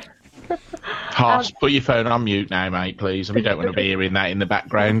 Harsh, put your phone on mute now, mate, please. We don't want to be hearing that in the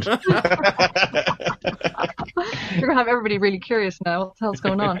background. You're going to have everybody really curious now. What the hell's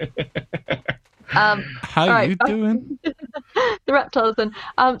going on? How are you doing? The reptiles then.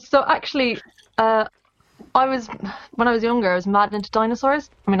 So actually, when I was younger, I was mad into dinosaurs.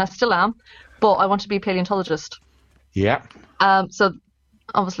 I mean, I still am, but I want to be a paleontologist. Yeah. So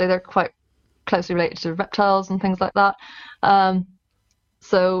obviously they're quite closely related to reptiles and things like that.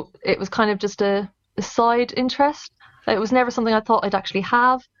 So it was kind of just a side interest. It was never something I thought I'd actually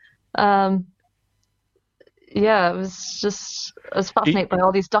have. Yeah, I was fascinated by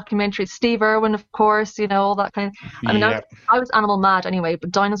all these documentaries. Steve Irwin, of course, all that kind of. I mean, I was animal mad anyway,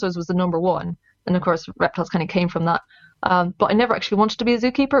 but dinosaurs was the number one, and of course, reptiles kind of came from that. But I never actually wanted to be a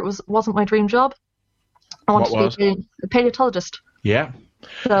zookeeper. It wasn't my dream job. I wanted to be a paleontologist. Yeah.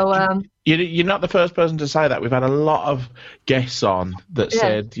 So you're not the first person to say that. We've had a lot of guests on that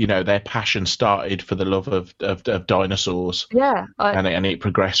said, their passion started for the love of dinosaurs. Yeah. And it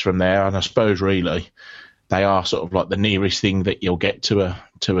progressed from there. And I suppose really, they are sort of like the nearest thing that you'll get to a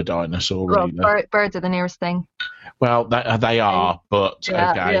dinosaur. Really. Well, birds are the nearest thing. Well, they are, but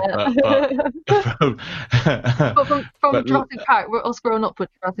okay. Yeah. But from Jurassic Park, we're us growing up with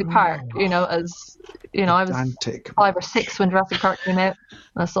Jurassic Park. As I was 5 or 6 when Jurassic Park came out,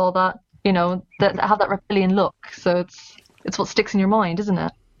 and I saw that. That have that reptilian look. So it's what sticks in your mind, isn't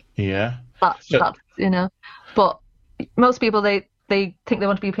it? Yeah. That's But most people they think they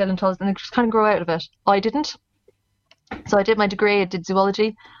want to be a paleontologist and they just kind of grow out of it. I didn't. So I did my degree. I did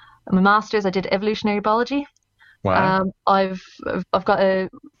zoology. My master's, I did evolutionary biology. Wow. I've got a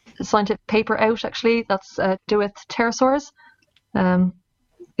scientific paper out actually that's to do with pterosaurs.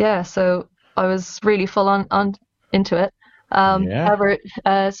 So I was really full on into it. However,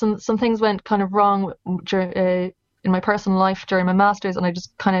 some things went kind of wrong in my personal life during my master's, and I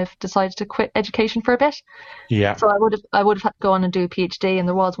just kind of decided to quit education for a bit. Yeah. So I would have had to go on and do a PhD, and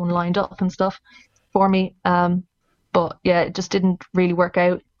there was one lined up and stuff for me. But yeah, it just didn't really work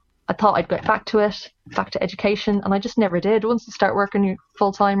out. I thought I'd get back to education, and I just never did. Once you start working, you're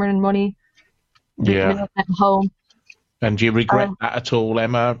full time earning money. Yeah. At home. And do you regret that at all,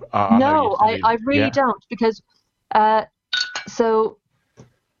 Emma? No, I really don't, because so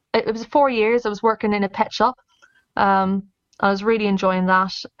it was 4 years I was working in a pet shop. I was really enjoying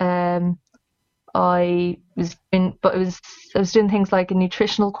that. I was doing things like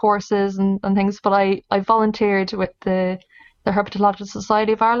nutritional courses and things, but I volunteered with the Herpetological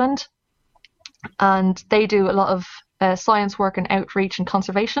Society of Ireland, and they do a lot of science work and outreach and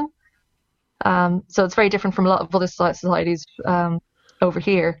conservation. So it's very different from a lot of other societies over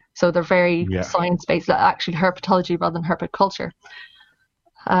here. So they're very science-based, actually herpetology rather than herpetoculture.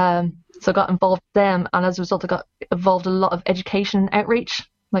 So I got involved with them, and as a result I got involved in a lot of education and outreach,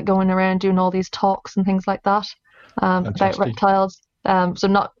 like going around doing all these talks and things like that about reptiles. So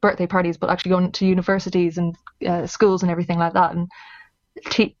not birthday parties, but actually going to universities and schools and everything like that, and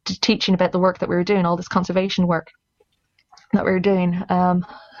teaching about the work that we were doing, all this conservation work that we were doing.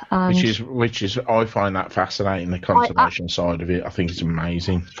 Which is I find that fascinating, the conservation side of it. I think it's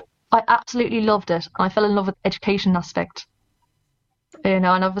amazing. I absolutely loved it. I fell in love with the education aspect. And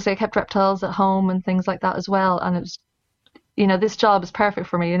obviously I kept reptiles at home and things like that as well. And it was, this job is perfect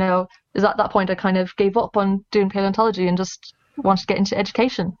for me. Is at that point I kind of gave up on doing paleontology and just wanted to get into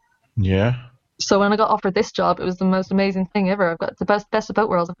education. Yeah. So when I got offered this job, it was the most amazing thing ever. I've got the best of both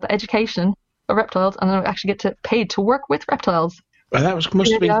worlds. I've got the education of reptiles, and I actually get paid to work with reptiles. Well, that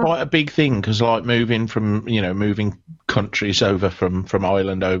must have been quite a big thing, because like moving countries over from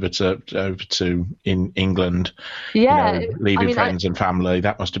Ireland over to in England, leaving friends and family,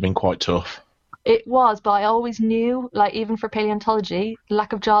 that must have been quite tough. It was, but I always knew, like even for paleontology,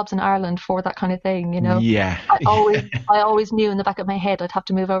 lack of jobs in Ireland for that kind of thing, Yeah. I always knew in the back of my head I'd have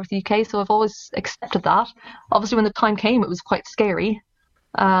to move over to the UK, so I've always accepted that. Obviously, when the time came, it was quite scary.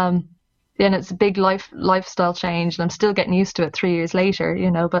 And it's a big lifestyle change, and I'm still getting used to it 3 years later,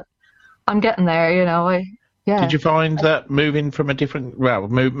 but I'm getting there, Did you find that moving from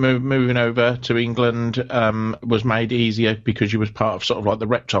moving over to England was made easier because you was part of sort of like the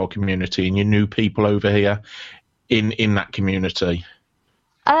reptile community and you knew people over here in that community?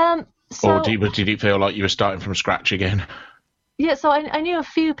 Or did it feel like you were starting from scratch again? Yeah, so I knew a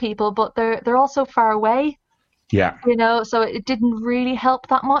few people, but they're all so far away. Yeah. So it didn't really help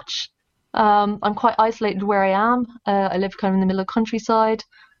that much. I'm quite isolated where I am. I live kind of in the middle of the countryside.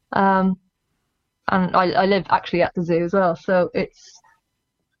 And I live actually at the zoo as well. So it's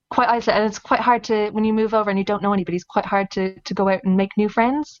quite isolated. And it's quite hard when you move over and you don't know anybody, it's quite hard to go out and make new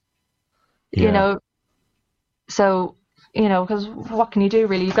friends. Yeah. So, because what can you do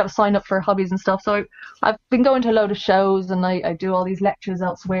really? You've got to sign up for hobbies and stuff. So I've been going to a load of shows, and I do all these lectures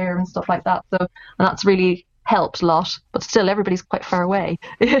elsewhere and stuff like that. So, and that's really helped a lot, but still everybody's quite far away.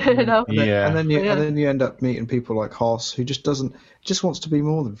 Yeah. And then you end up meeting people like Hoss, who just wants to be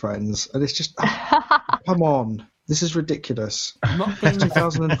more than friends, and it's just come on, This is ridiculous. I'm not being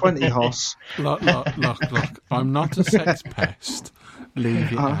 2020, Hoss. Look. I'm not a sex pest.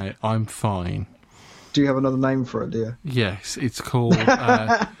 Leave it out. I'm fine. Do you have another name for it, dear? Yes, it's called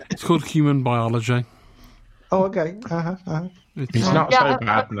human biology. Oh, okay. He's not so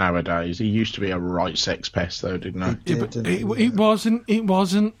bad nowadays. He used to be a right sex pest, though, didn't he? It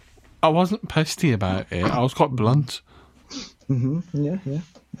wasn't. I wasn't pesty about it. I was quite blunt. Yeah.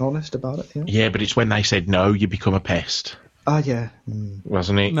 Honest about it. Yeah. Yeah, but it's when they said no, you become a pest. Yeah.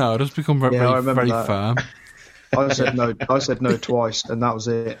 Wasn't it? No, it does become very firm. I said no twice, and that was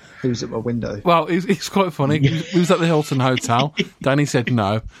it. He was at my window. Well, it's quite funny. We was at the Hilton Hotel. Danny said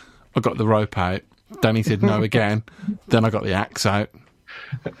no. I got the rope out. Danny said no again. Then I got the axe out.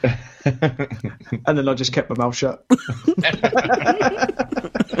 And then I just kept my mouth shut.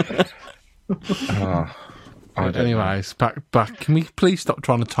 Anyways, back. Can we please stop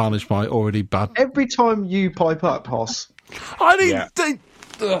trying to tarnish my already bad... Every time you pipe up, Hoss. I didn't...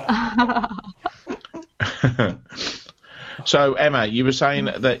 So, Emma, you were saying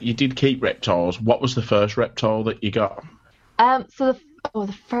that you did keep reptiles. What was the first reptile that you got? So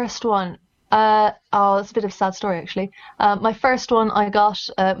the first one. It's a bit of a sad story, actually. My first one I got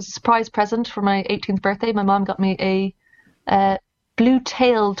was a surprise present for my 18th birthday. My mum got me a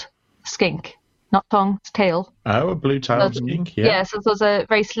blue-tailed skink, not tongue, it's tail. Oh, a blue-tailed skink. Yeah. Yeah, so it was a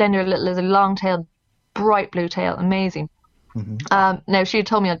very slender, little, long-tailed, bright blue tail, amazing. Now, she had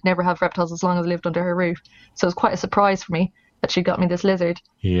told me I'd never have reptiles as long as I lived under her roof, so it was quite a surprise for me that she got me this lizard.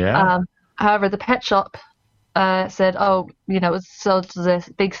 Yeah. However, the pet shop said, it's a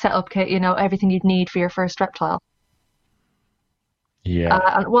big setup kit, everything you'd need for your first reptile. Yeah.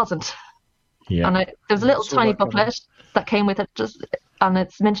 And it wasn't. Yeah. And there was a little tiny booklet that came with it, and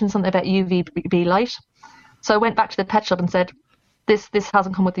it's mentioned something about UVB light. So I went back to the pet shop and said, this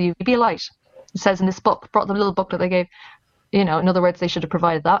hasn't come with the UVB light. It says in this book, brought the little book that they gave. In other words, they should have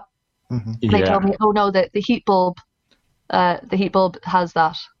provided that. They told me, oh no, the heat bulb has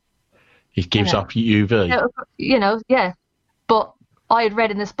that. It gives off UV. Yeah. But I had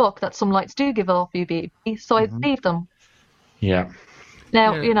read in this book that some lights do give off UV, so I believed them. Yeah.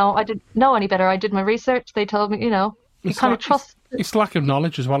 Now, I didn't know any better. I did my research. They told me, you kind of trust. It's lack of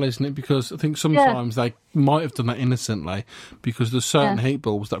knowledge as well, isn't it? Because I think sometimes they might have done that innocently because there's certain heat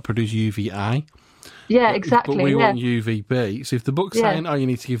bulbs that produce UVA. Yeah, exactly. But we want UVB. So if the book's saying, you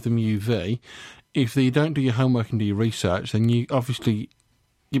need to give them UV, if you don't do your homework and do your research, then you obviously,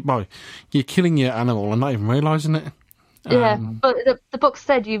 you're killing your animal and not even realising it. Yeah, but the book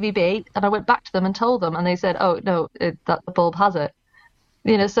said UVB, and I went back to them and told them, and they said, oh, no, that the bulb has it.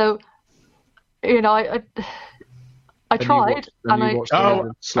 So, I tried, and I...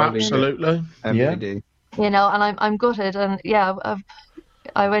 Oh, absolutely. Yeah. And I'm gutted, and I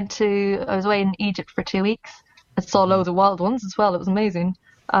was away in Egypt for 2 weeks. I saw loads of wild ones as well. It was amazing.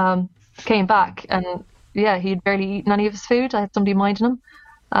 Came back, and he'd barely eaten any of his food. I had somebody minding him.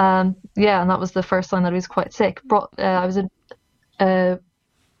 And that was the first time that he was quite sick. A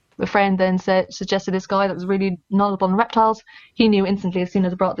friend then suggested this guy that was really knowledgeable on reptiles. He knew instantly as soon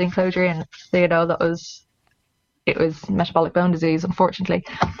as I brought the enclosure in. It was metabolic bone disease, unfortunately,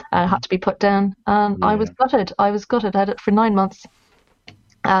 and it had to be put down. And I was gutted. I had it for 9 months.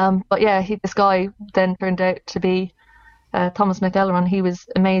 This guy then turned out to be Thomas McElron. He was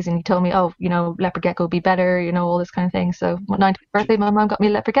amazing. He told me, leopard gecko would be better, all this kind of thing. So my 19th birthday, my mum got me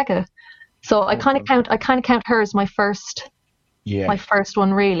a leopard gecko. So I kind of count her as my first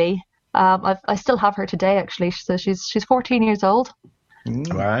one, really. I still have her today, actually. So she's 14 years old.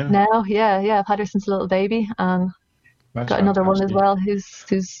 Wow. Now, I've had her since a little baby, and got another one as well who's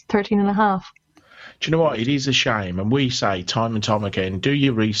 13 and a half. Do you know what? It is a shame, and we say time and time again, do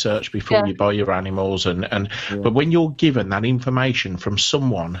your research before you buy your animals, but when you're given that information from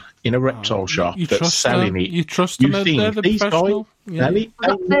someone in a reptile shop that's selling it, you trust them. They're the professional. I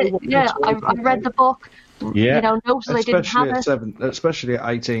read the book. Yeah, noted I didn't have it. Especially at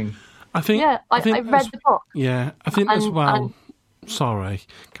 18. I think. I read the book. Yeah, I think as well. Sorry,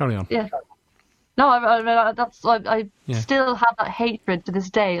 carry on. Yeah. No, I still have that hatred to this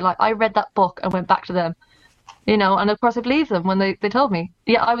day. Like, I read that book and went back to them, and of course I believed them when they told me.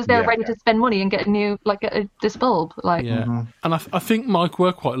 Yeah, I was there ready to spend money and get a new, this bulb. And I think Mike,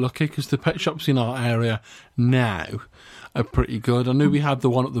 we're quite lucky because the pet shops in our area now are pretty good. I knew we had the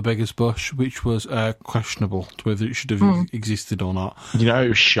one at the Beggar's Bush, which was questionable to whether it should have existed or not. It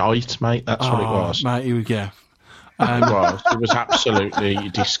was shite, mate. That's what it was. Mate, It was absolutely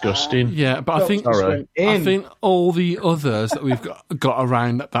disgusting. Yeah, but I think all the others that we've got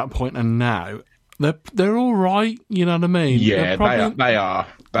around at that point and now, they're all right. You know what I mean? Yeah, they are.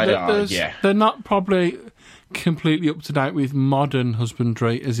 They are. Yeah, they're not probably completely up to date with modern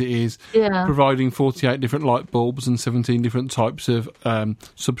husbandry as it is, providing 48 different light bulbs and 17 different types of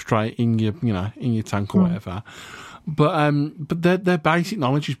substrate in your tank or whatever. But their basic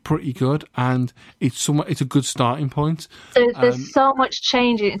knowledge is pretty good, and it's a good starting point. There's so much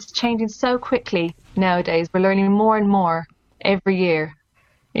changing. It's changing so quickly nowadays. We're learning more and more every year.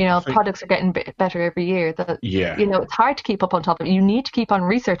 Products are getting better every year. It's hard to keep up on top of it. You need to keep on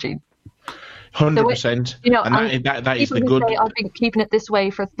researching. 100%. And that is the good. Say, I've been keeping it this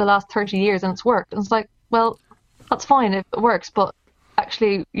way for the last 30 years, and it's worked. And it's like, well, that's fine if it works, but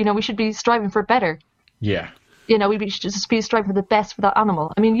actually, we should be striving for better. Yeah. We should just be striving for the best for that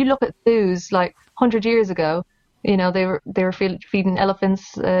animal. I mean, you look at zoos like 100 years ago. They were feeding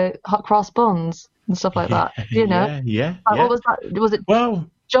elephants hot cross buns and stuff like that. Yeah. What was that? Was it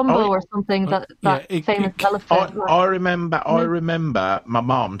Jumbo or something? That famous elephant. I remember my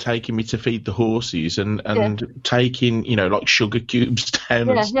mum taking me to feed the horses and taking like sugar cubes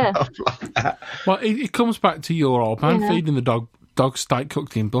down and stuff like that. Well, it comes back to your old man feeding the dog steak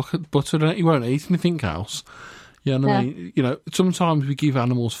cooked in butter, and he won't eat anything else. I mean? Sometimes we give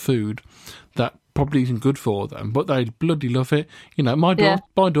animals food that probably isn't good for them, but they bloody love it.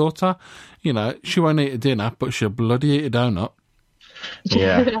 My daughter, she won't eat a dinner, but she'll bloody eat a donut.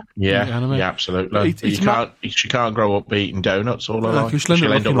 Yeah, absolutely. She can't grow up eating donuts all her life.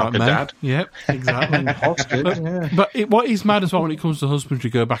 She'll end up like a dad. Yep, exactly. But what is mad as well when it comes to husbandry,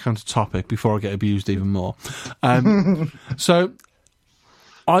 go back onto topic before I get abused even more. So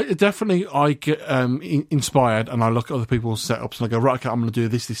I get inspired, and I look at other people's setups and I go, right, okay, I'm going to do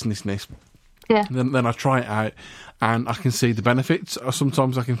this, and this, and this. Yeah. Then I try it out, and I can see the benefits. Or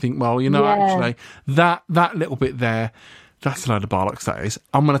sometimes I can think, well, actually, that little bit there, that's a load of bollocks, that is.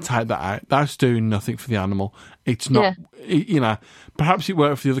 I'm going to take that out. That's doing nothing for the animal. It's not, perhaps it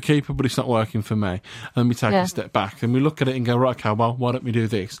worked for the other keeper, but it's not working for me. And then we take a step back and we look at it and go, right, okay, well, why don't we do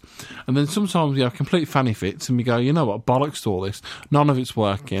this? And then sometimes we have complete fanny fits and we go, you know what, bollocks to all this. None of it's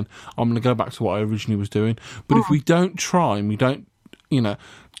working. I'm going to go back to what I originally was doing. But if we don't try and we don't,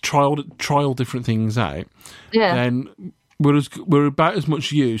 trial different things out, then we're about as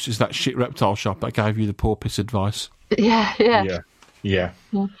much use as that shit reptile shop that gave you the poor piss advice. Yeah.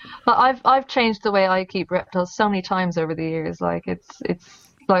 Well, I've changed the way I keep reptiles so many times over the years. Like it's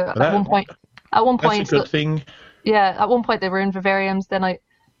like at one point that's a good thing. Yeah, at one point they were in vivariums. Then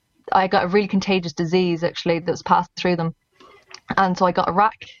I got a really contagious disease actually that was passed through them, and so I got a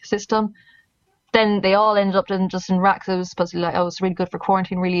rack system. Then they all ended up just in racks. It was supposed to be it was really good for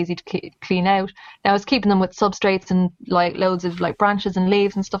quarantine, really easy to clean out. Now I was keeping them with substrates and like loads of like branches and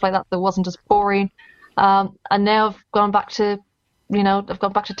leaves and stuff like that. That wasn't just boring. And now I've gone back to,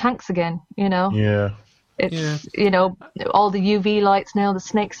 tanks again. It's all the UV lights now. The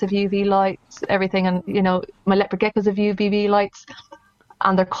snakes have UV lights, everything, and my leopard geckos have UVB lights,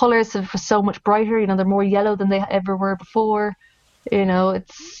 and their colours are so much brighter. They're more yellow than they ever were before.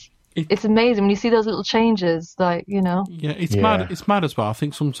 It's amazing when you see those little changes, it's mad. It's mad as well. I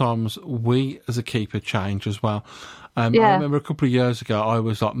think sometimes we as a keeper change as well. I remember a couple of years ago, I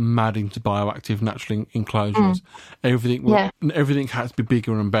was like mad into bioactive natural enclosures. Everything had to be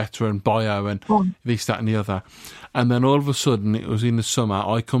bigger and better and bio and this, that, and the other. And then all of a sudden, it was in the summer.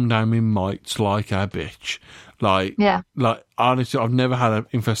 I come down with mites like a bitch. Like honestly, I've never had an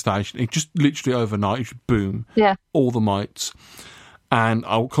infestation. It just literally overnight, just boom, all the mites. And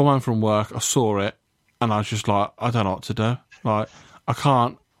I come home from work, I saw it, and I was just like, I don't know what to do. Like, I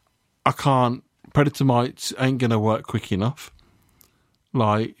can't. Predator mites ain't going to work quick enough.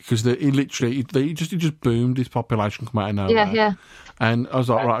 Like, because it just boomed, his population come out of nowhere. Yeah. And I was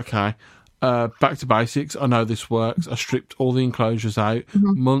like, right, okay, back to basics. I know this works. I stripped all the enclosures out,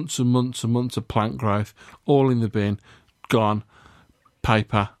 months and months and months of plant growth, all in the bin, gone,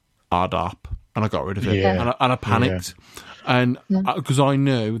 paper, RDARP, and I got rid of it. And I panicked. And because I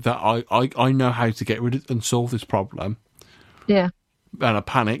knew that I know how to get rid of and solve this problem. Yeah. And I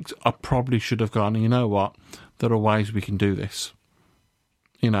panicked. I probably should have gone, you know what? There are ways we can do this.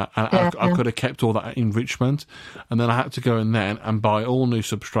 I could have kept all that enrichment. And then I had to go in then and buy all new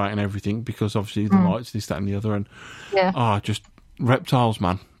substrate and everything because obviously the mites, this, that, and the other. And just reptiles,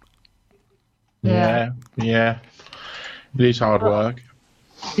 man. Yeah. It is hard work.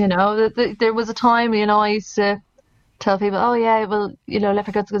 There was a time, I used to tell people,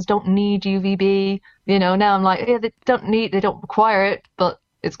 leopard geckos don't need UVB. Now I'm like, they don't require it, but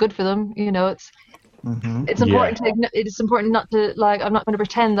it's good for them. It's important it's important not to I'm not going to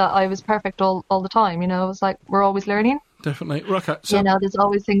pretend that I was perfect all the time. It's like we're always learning. Definitely. Okay. So, there's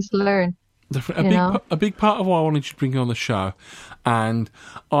always things to learn. A big part of why I wanted to bring you on the show, and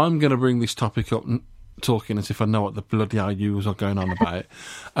I'm going to bring this topic up talking as if I know what the bloody hell you are going on about.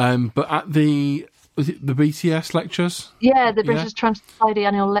 But at was it the BTS lectures? Yeah, the British Trans Society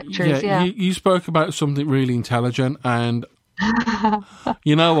annual lectures. Yeah. You spoke about something really intelligent, and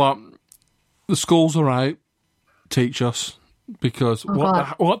you know what? The schools are out. Teach us, because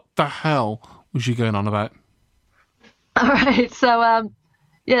what the hell was you going on about? All right, so I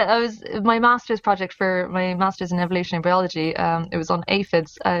was my master's project for my master's in evolutionary biology. It was on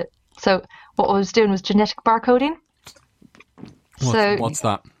aphids. So what I was doing was genetic barcoding. What's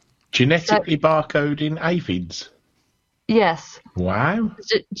that? Genetically barcoding aphids? Yes. Wow.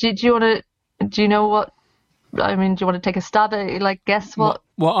 Do you want to? Do you know what? I mean, do you want to take a stab at guess what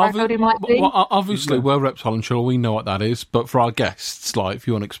barcoding might be? Well, obviously, we're reptile and sure we know what that is, but for our guests, like, if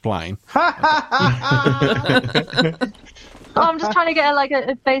you want to explain. I'm just trying to get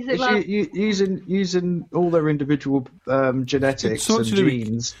a basic. Using all their individual genetics and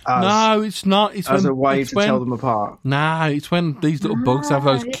genes. It's not. It's as a way to tell them apart. No, it's when these little bugs have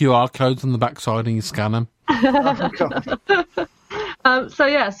those QR codes on the backside and you scan them. Oh, God. So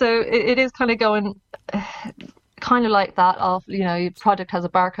it is kind of going, kind of like that. Your product has a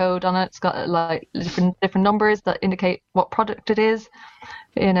barcode on it. It's got like different numbers that indicate what product it is.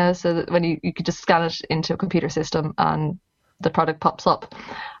 So that when you could just scan it into a computer system and the product pops up.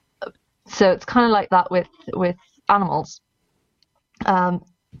 So it's kind of like that with animals.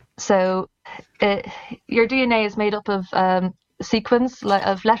 So your DNA is made up of sequence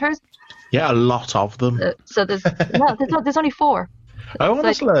of letters. Yeah, a lot of them. So there's only 4. Oh,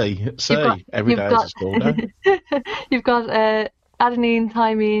 honestly, every day is a school day. You've got adenine,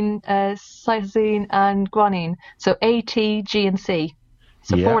 thymine, cytosine, and guanine. So A, T, G, and C.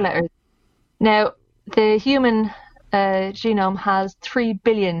 So 4 letters. Now, the human genome has 3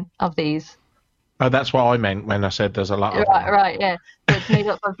 billion of these. Oh, that's what I meant when I said there's a lot of them. Right, yeah. So it's made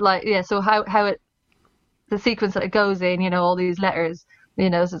up of so how it, the sequence that it goes in, all these letters, so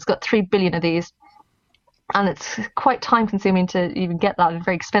it's got 3 billion of these. And it's quite time consuming to even get that, and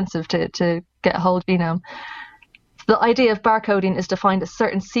very expensive to get a whole genome. The idea of barcoding is to find a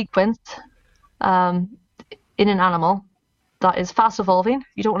certain sequence in an animal that is fast evolving.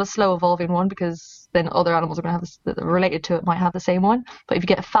 You don't want a slow evolving one, because then other animals are going to have that are related to it might have the same one. But if you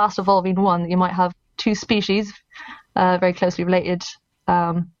get a fast evolving one, you might have 2 species very closely related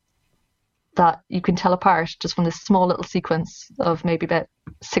that you can tell apart just from this small little sequence of maybe about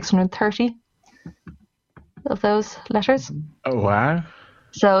 630 of those letters. Oh, wow.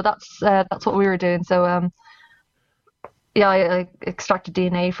 So that's what we were doing. So I extracted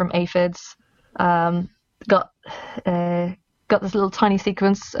DNA from aphids. Got this little tiny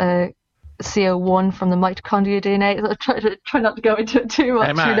sequence, CO1 from the mitochondria DNA. I try not to go into it too much.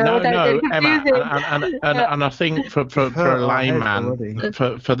 Emma, Emma, and I think for a layman,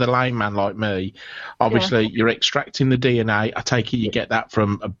 for the layman like me, obviously you're extracting the DNA. I take it you get that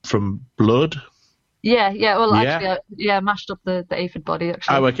from blood. Yeah. Well, actually, I mashed up the aphid body.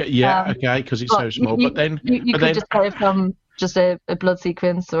 Actually. Oh, okay. Yeah, okay, because it's so small. You could just get it from just a blood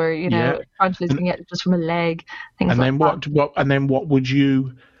sequence, or transfusing it just from a leg. Things and like then that. And then what would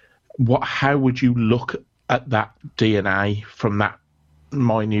you? How would you look at that DNA from that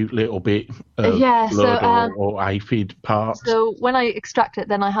minute little bit of blood or aphid parts? So when I extract it,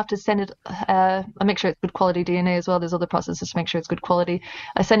 then I have to send it. I make sure it's good quality DNA as well. There's other processes to make sure it's good quality.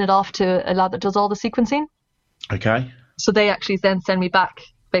 I send it off to a lab that does all the sequencing. Okay. So they actually then send me back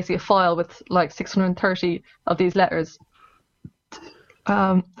basically a file with like 630 of these letters.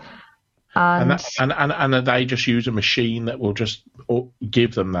 And they just use a machine that will just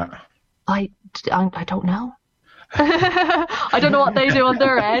give them that? I don't know. I don't know what they do on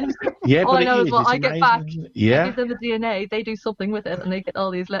their end. Yeah, all but I know is what I get back. Yeah. I give them the DNA, they do something with it, and they get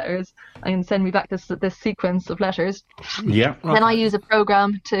all these letters and send me back this sequence of letters. Yeah. Then I use a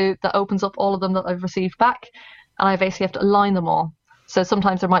program that opens up all of them that I've received back, and I basically have to align them all. So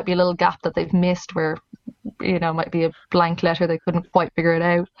sometimes there might be a little gap that they've missed where, might be a blank letter, they couldn't quite figure it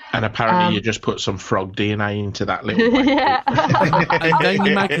out. And apparently you just put some frog DNA into that little yeah. And then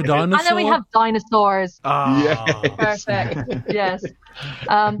you make a dinosaur. And then we have dinosaurs. Oh. Yes. Perfect. Yes.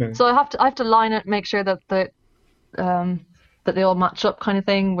 So I have to line it, make sure that that they all match up, kind of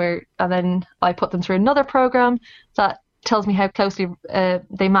thing. And then I put them through another program that tells me how closely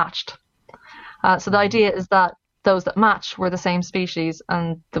they matched. So the idea is that those that match were the same species,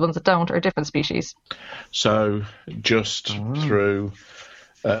 and the ones that don't are different species. So just through,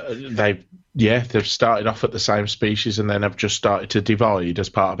 they've started off at the same species, and then have just started to divide as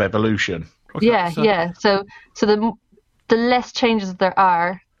part of evolution. Okay, yeah. So the less changes there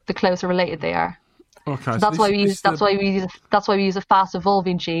are, the closer related they are. Okay, so that's why we use a fast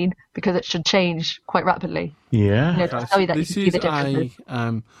evolving gene, because it should change quite rapidly. Yeah. You know, to tell you that this you can see is the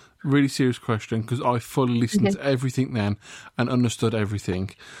differences. a really serious question, because I fully listened to everything then and understood everything.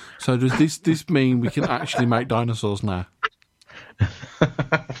 So does this mean we can actually make dinosaurs now?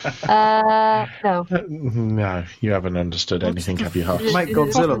 No. No, you haven't understood anything, have you, Hush? Make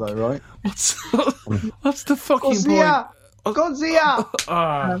Godzilla though, right? What's the fucking Godzilla! point?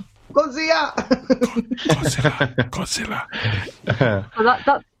 Godzilla! Godzilla! Godzilla.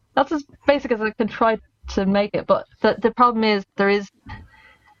 So that's as basic as I can try to make it. But the problem is there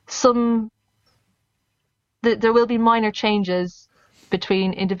will be minor changes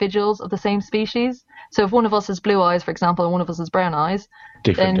between individuals of the same species. So if one of us has blue eyes, for example, and one of us has brown eyes,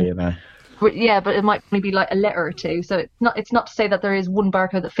 different DNA. Yeah, but it might only be like a letter or two. So it's not to say that there is one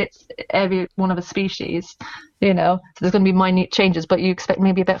barcode that fits every one of a species, you know. So there's going to be minute changes, but you expect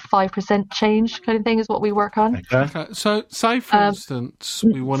maybe about 5% change kind of thing is what we work on. Okay. So say for instance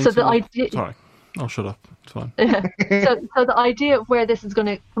we wanted sorry, I'll shut up. It's fine. So the idea of where this is going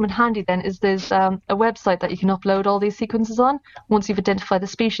to come in handy then is there's a website that you can upload all these sequences on once you've identified the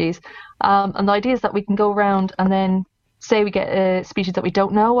species. And the idea is that we can go around and then say we get a species that we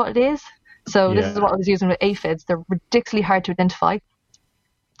don't know what it is. So this is what I was using with aphids. They're ridiculously hard to identify.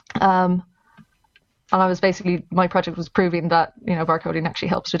 And my project was proving that, you know, barcoding actually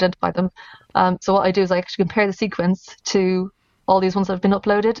helps to identify them. So what I do is I actually compare the sequence to all these ones that have been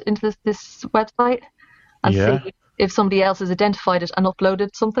uploaded into this website and see if somebody else has identified it and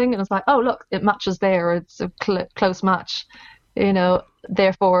uploaded something. And it's like, oh, look, it matches there, or it's a close match. You know,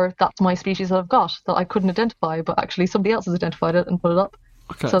 therefore, that's my species that I've got that I couldn't identify, but actually somebody else has identified it and put it up.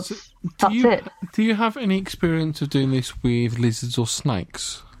 Okay, so that's it. Do you have any experience of doing this with lizards or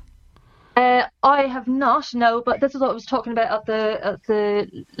snakes? I have not, no, but this is what I was talking about at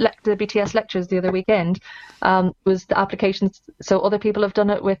the BTS lectures the other weekend, was the applications. So other people have done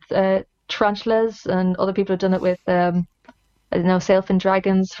it with tarantulas, and other people have done it with, sailfin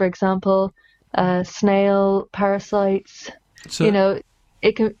dragons, for example, snail parasites. So, you know,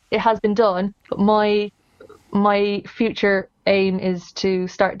 it has been done, but my future aim is to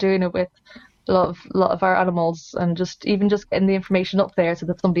start doing it with a lot of our animals, and just getting the information up there so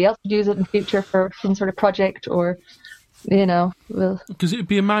that somebody else could use it in the future for some sort of project, or, you know, because it'd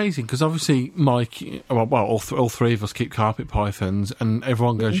be amazing. Because obviously, Mike, all three of us keep carpet pythons, and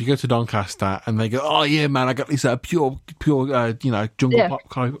everyone goes, you go to Doncaster, and they go, oh yeah, man, I got this pure, jungle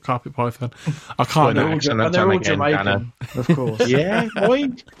carpet python. I can't. They're all Jamaican, of course. Yeah,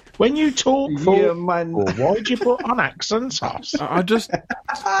 when you talk why'd you put on accents, Hoss? I just.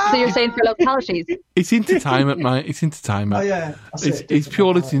 So you're saying for localities? It's entertainment, mate. It's entertainment. Oh yeah, it's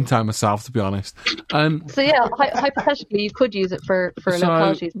purely to entertain myself, to be honest. So yeah, hypothetically, you could use it for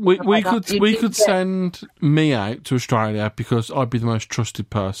localities. We could send me out to Australia because I'd be the most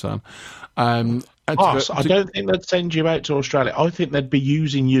trusted person. I don't think they'd send you out to Australia. I think they'd be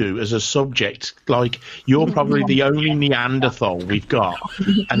using you as a subject. Like, you're probably the only Neanderthal we've got,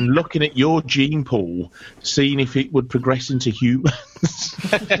 and looking at your gene pool, seeing if it would progress into humans.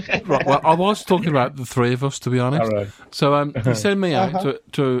 Right, well, I was talking about the three of us, to be honest. All right. So you send me out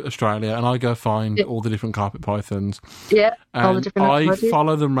to Australia, and I go find all the different carpet pythons. Yeah, and all the different I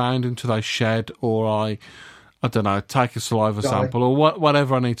follow them round until they shed, or I don't know, take a saliva sample, or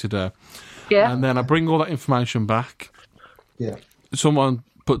whatever I need to do. Yeah. And then I bring all that information back. Yeah. Someone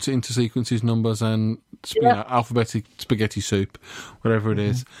puts it into sequences, numbers, and alphabetic spaghetti soup, whatever it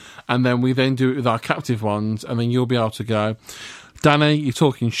is. And then we then do it with our captive ones, and then you'll be able to go, Danny, you're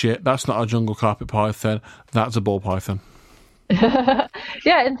talking shit. That's not a jungle carpet python. That's a ball python.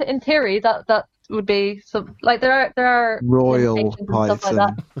 Yeah, in theory, that would be some, like, there are royal python stuff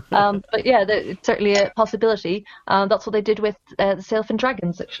like that. But yeah, it's certainly a possibility. That's what they did with the sailfin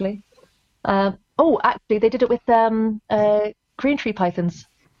dragons, actually. Actually, they did it with green tree pythons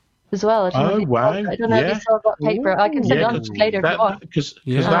as well. Wow! I don't know if you saw that paper. I can send it on to you later if you want. Because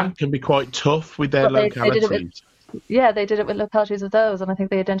that can be quite tough with their localities. They did it with localities of those, and I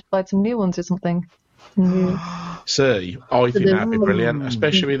think they identified some new ones or something. See, I think that'd be brilliant,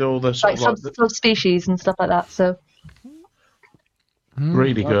 especially with all the sort of subspecies and stuff like that. So.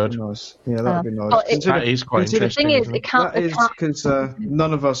 Really good. Nice. Yeah, that'd be nice. That is quite interesting. The thing is, it can't. That is because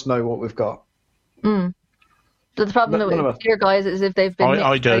none of us know what we've got. But the problem with your guys is if they've been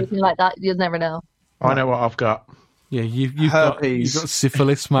anything like that, you'll never know. I know what I've got. Yeah, you've got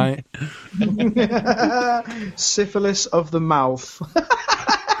syphilis, mate. Syphilis of the mouth.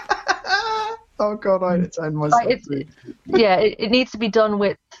 Oh God, I entertain myself. It needs to be done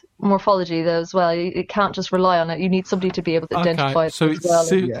with morphology though as well. You can't just rely on it. You need somebody to be able to identify it. So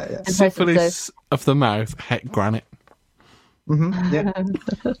it's syphilis of the mouth, het granite. Mm-hmm.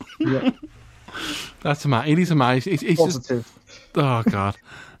 Yeah. That's amazing. It is amazing. It's positive. Just, oh God,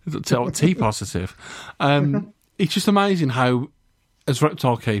 T positive. It's just amazing how, as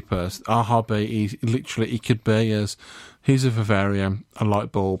reptile keepers, our hobby is literally, it could be as, here's a vivarium, a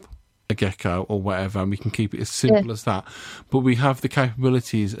light bulb, a gecko, or whatever, and we can keep it as simple as that. But we have the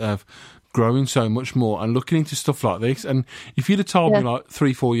capabilities of growing so much more and looking into stuff like this. And if you'd have told me like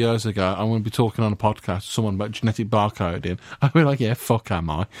 3-4 years ago I'm going to be talking on a podcast with someone about genetic barcoding, I'd be like, yeah, fuck am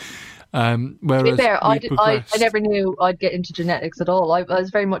I. Whereas to be fair, I never knew I'd get into genetics at all. I was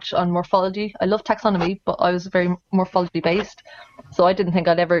very much on morphology. I love taxonomy, but I was very morphology based, so I didn't think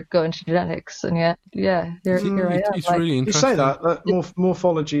I'd ever go into genetics. And yet, here I am. It's really interesting. You say that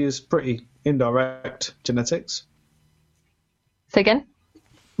morphology is pretty indirect genetics. Say again?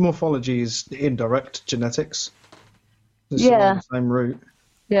 Morphology is indirect genetics. It's along the same route.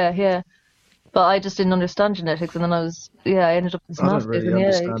 Yeah. But I just didn't understand genetics, and then I ended up in this masters,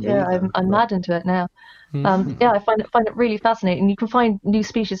 and I'm mad into it now. I find it really fascinating. You can find new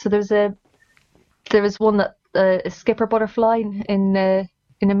species. So there was one that a skipper butterfly in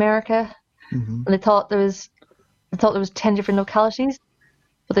America, and they thought there was 10 different localities,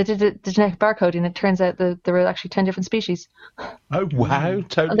 but they did the genetic barcoding, and it turns out that there were actually 10 different species. Oh wow!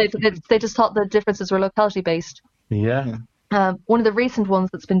 Totally. And they just thought the differences were locality based. Yeah. One of the recent ones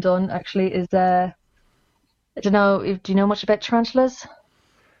that's been done actually is I don't know. Do you know much about tarantulas?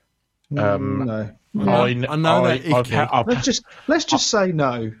 No. I know that. Let's just say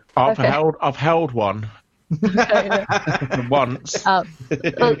no. I've held one once. So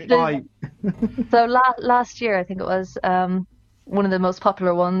last year, I think it was, one of the most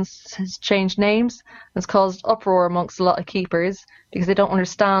popular ones has changed names. It's caused uproar amongst a lot of keepers because they don't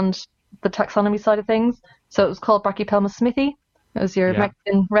understand the taxonomy side of things. So it was called Brachypelma smithii. It was your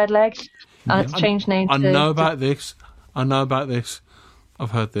Mexican redleg, and it's changed name. I know about this.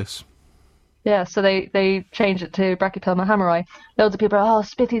 I've heard this. Yeah, so they changed it to Brachypelma hammeri. Loads of people are,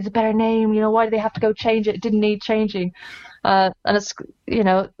 Smithy's a better name. Why do they have to go change it? It didn't need changing. And it's,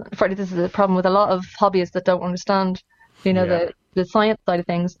 this is a problem with a lot of hobbyists that don't understand, the science side of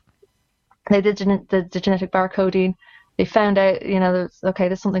things. They did the genetic barcoding. They found out,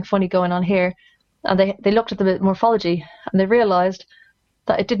 there's something funny going on here. And they looked at the morphology, and they realised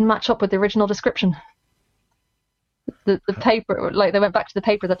that it didn't match up with the original description. The paper, they went back to the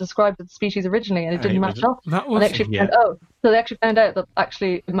paper that described the species originally, and it didn't match up. So they actually found out that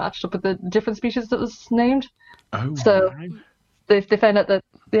actually it matched up with the different species that was named. Oh, so they found out that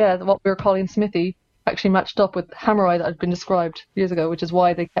what we were calling Smithii actually matched up with hammeri that had been described years ago, which is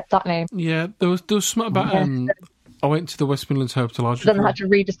why they kept that name. Yeah, there was something about I went to the West Midlands Herpetological. Then they had to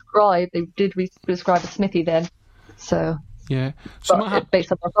re-describe. They did re-describe a Smithii then. So yeah,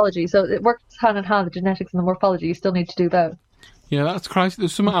 based on morphology. So it works hand in hand. The genetics and the morphology. You still need to do both. Yeah, that's crazy.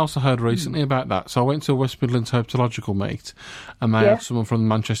 There's something else I heard recently about that. So I went to a West Midlands Herpetological meet, and they had someone from the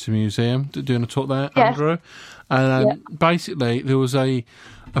Manchester Museum doing a talk there, Andrew. And basically, there was a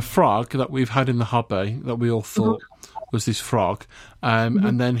frog that we've had in the hobby that we all thought was this frog,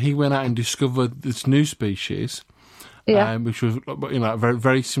 and then he went out and discovered this new species. Which was a very,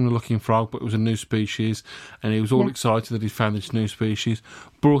 very similar looking frog, but it was a new species, and he was all excited that he found this new species,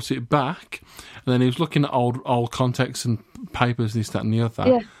 brought it back, and then he was looking at old contexts and papers, this, that and the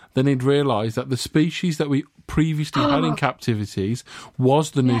other. Then he'd realised that the species that we previously had in captivities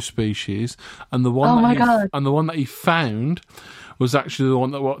was the new species, and the one that he found was actually the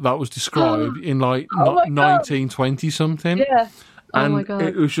one that was described in 1920 something. Yeah. And my God.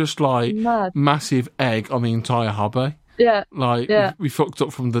 It was just massive egg on the entire hobby. Yeah. We fucked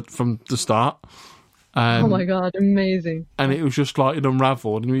up from the start. Oh my God, amazing. And it was just it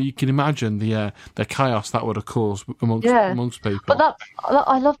unravelled. And you can imagine the chaos that would have caused amongst people. But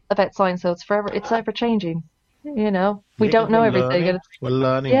I love about science though, it's ever changing. We don't know everything. We're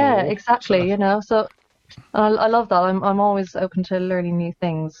learning. Yeah, more. Exactly, So I love that. I'm always open to learning new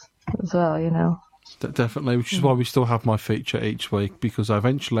things as well, Definitely, which is why we still have my feature each week, because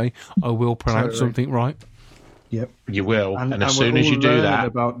eventually I will pronounce something right. Yep. You will. And as soon as you do that...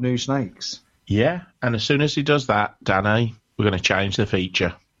 about new snakes. Yeah, and as soon as he does that, Danny, we're going to change the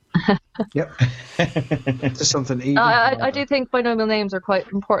feature. Yep. To something even. I do think binomial names are quite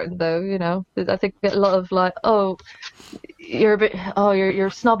important, though, I think a lot of you're a bit... you're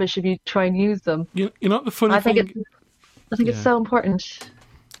snobbish if you try and use them. You know what the funny thing... I think it's so important.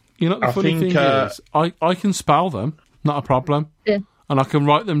 The funny thing is, I can spell them, not a problem. Yeah. and I can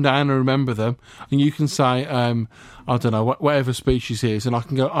write them down and remember them, and you can say, I don't know, whatever species is, and I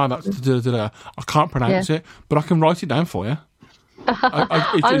can go, oh, that's da-da-da-da. I can't pronounce it, but I can write it down for you.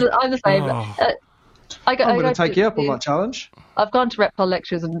 I'm the same. I'm going to take you up on that challenge. I've gone to reptile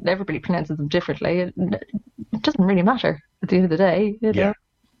lectures and everybody pronounces them differently. It doesn't really matter at the end of the day. You know?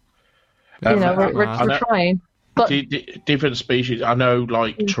 We're trying. But different species. I know,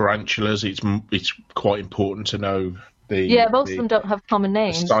 like tarantulas, it's quite important to know most of them don't have common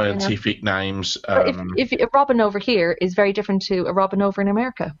names. Scientific names. If a robin over here is very different to a robin over in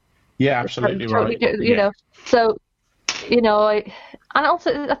America. Yeah, absolutely right. You know, so I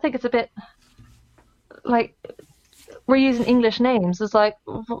think it's a bit like we're using English names. It's like,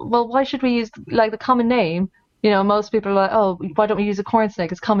 well, why should we use like the common name? You know, most people are like, oh, why don't we use a corn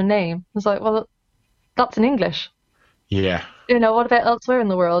snake as common name? It's like, well, that's in English. Yeah. You know, what about elsewhere in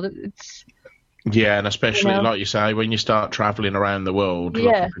the world? Yeah, and especially, like you say, when you start travelling around the world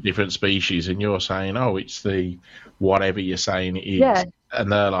looking for different species and you're saying, oh, it's the whatever you're saying it is. Yeah.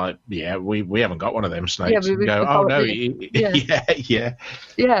 And they're like, yeah, we haven't got one of them snakes. Yeah, we go, oh, no.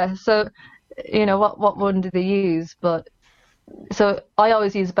 Yeah, so, you know, what one do they use? But so I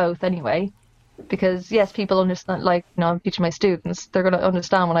always use both anyway, because, yes, people understand, like, you know, I'm teaching my students, they're going to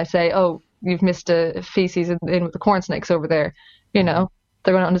understand when I say, oh, you've missed a feces in with the corn snakes over there, you know,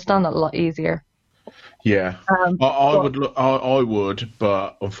 they're going to understand that a lot easier. Yeah, I would,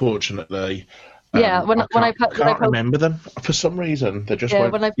 but unfortunately, when I can't remember them for some reason. They just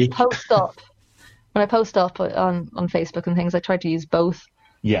when I post up on Facebook and things, I try to use both.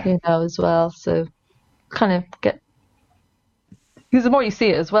 Yeah, you know, as well. So kind of because the more you see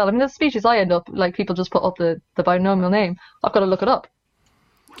it as well. I mean, the species I end up like people just put up the binomial name. I've got to look it up.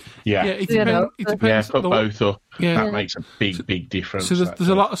 Yeah, it depends. Yeah, put both up. Yeah. That makes a big difference. So there's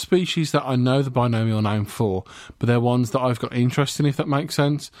a lot of species that I know the binomial name for, but they're ones that I've got interest in, if that makes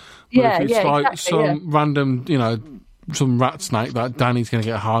sense. But if it's like some random, you know, some rat snake that Danny's going to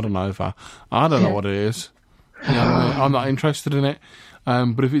get hard on over, I don't know what it is. You know what I mean? I'm not interested in it.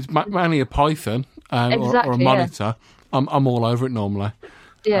 But if it's mainly a python or a monitor, I'm all over it normally.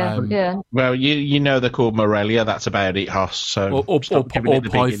 Yeah. Well, you know they're called Morelia. That's about it, Hoss. So or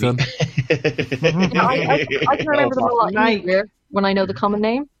python. I can remember them a lot easier when I know the common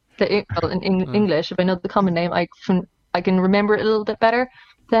name. In English, if I know the common name, I can remember it a little bit better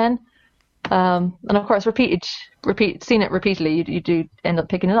then. And of course, seeing it repeatedly, you do end up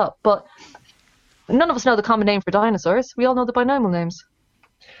picking it up. But none of us know the common name for dinosaurs. We all know the binomial names.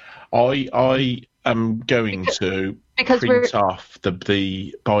 I am going to print off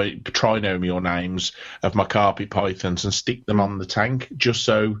the trinomial names of my carpet pythons and stick them on the tank just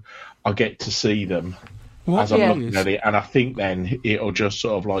so I get to see them as I'm looking at it, and I think then it'll just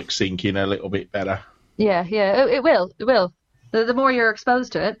sort of like sink in a little bit better. Yeah, it will. The more you're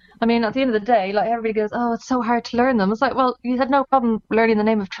exposed to it, I mean, at the end of the day, like everybody goes, "Oh, it's so hard to learn them." It's like, well, you had no problem learning the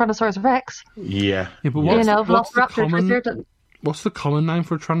name of Tyrannosaurus Rex. Yeah, but what's the common name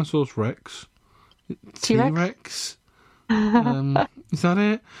for a Tyrannosaurus Rex? T-Rex? Is that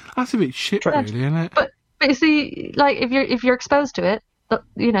it? That's a bit shit, really, isn't it? But you see, like if you're exposed to it,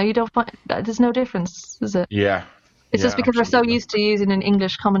 you know, you don't find there's no difference, is it? Yeah. It's just because we're so used to using an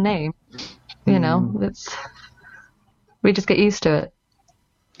English common name. You know, we just get used to it.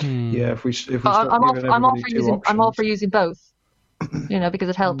 Yeah, if we I'm all for using both. You know, because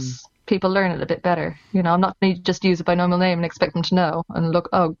it helps people learn it a bit better. You know, I'm not going to just use a binomial name and expect them to know and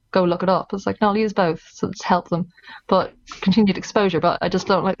go look it up. It's like, no, I'll use both, so let's help them. But continued exposure. But I just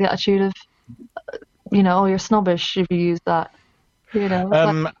don't like the attitude of, you know, oh, you're snobbish if you use that. You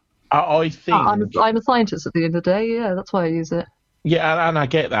know, I think I'm a scientist at the end of the day. Yeah, that's why I use it. Yeah, and I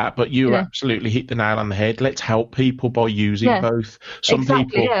get that, but you absolutely hit the nail on the head. Let's help people by using both. Some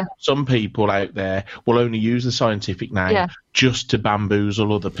people out there will only use the scientific name just to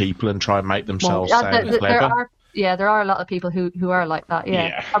bamboozle other people and try and make themselves sound clever. There are a lot of people who are like that.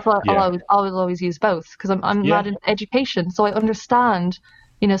 Yeah. That's why I'll always use both, because I'm mad in education, so I understand.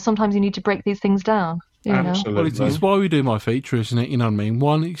 You know, sometimes you need to break these things down. You know? Well, it's why we do my feature, isn't it? You know what I mean?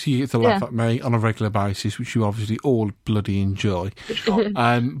 One, you get to laugh at me on a regular basis, which you obviously all bloody enjoy.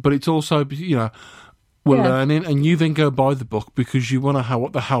 But it's also, you know, we're learning, and you then go buy the book because you want to know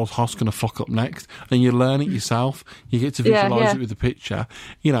what the hell's Hoss going to fuck up next, and you learn it yourself. You get to visualise it with the picture.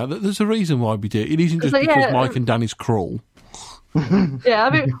 You know, there's a reason why we do it. It isn't just because Mike and Danny's cruel. I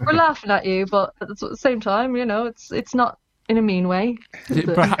mean, we're laughing at you, but at the same time, you know, it's not in a mean way. You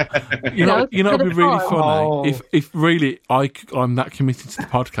know, it'd be really funny if really I'm that committed to the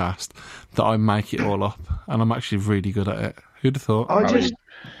podcast that I make it all up, and I'm actually really good at it. Who'd have thought?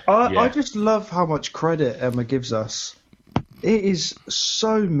 I just love how much credit Emma gives us. It is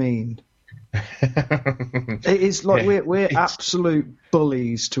so mean. It is like we're absolute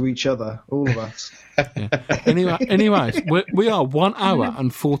bullies to each other, all of us. Yeah. Anyways, we are 1 hour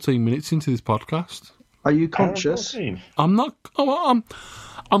and 14 minutes into this podcast. Are you conscious? I'm not. I'm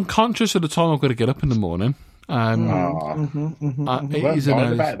conscious of the time I've got to get up in the morning. It is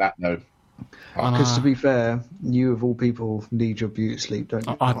about that though. Because to be fair, you of all people need your beauty sleep, don't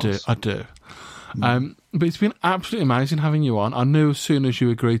you? I do. But it's been absolutely amazing having you on. I knew as soon as you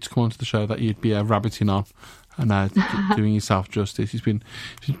agreed to come onto the show that you'd be rabbiting on and doing yourself justice. It's been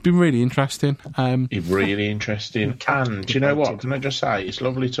really interesting. Really interesting. And do you know what? Can I just say, it's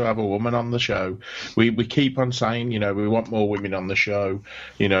lovely to have a woman on the show. We keep on saying, we want more women on the show.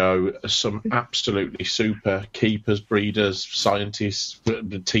 Some absolutely super keepers, breeders, scientists,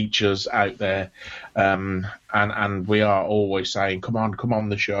 teachers out there. And we are always saying, come on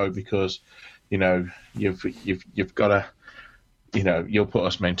the show, because you've got to, you'll put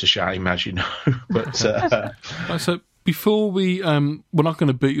us men to shame, as you know. But so before we're not going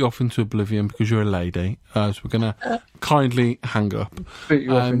to boot you off into oblivion because you're a lady, so we're going to kindly hang up. Boot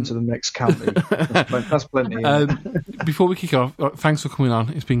you off into the next county. That's plenty. Before we kick off, thanks for coming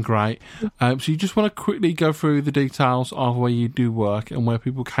on. It's been great. So you just want to quickly go through the details of where you do work and where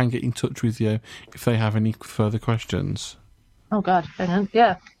people can get in touch with you if they have any further questions. Oh God, hang on.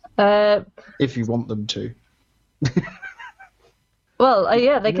 Yeah. If you want them to. Well,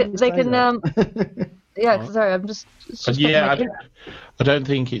 yeah, they can. Yeah, sorry, I'm just I don't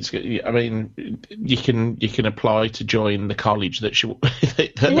think it's. I mean, you can apply to join the college that she works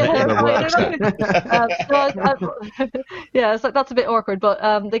at. Yeah, it's like that's a bit awkward,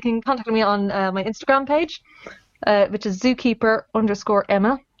 but they can contact me on my Instagram page, which is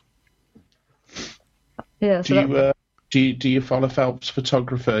zookeeper_Emma. Yeah. So do you follow Phelps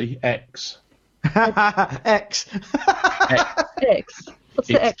Photography X? X. What's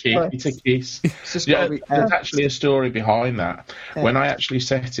the X? It's a kiss. There's actually a story behind that. X. When I actually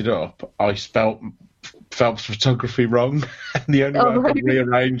set it up, I spelt Phelps Photography wrong, and the only way I could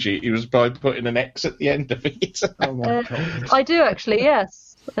rearrange it was by putting an X at the end of it. Oh my God. I do actually,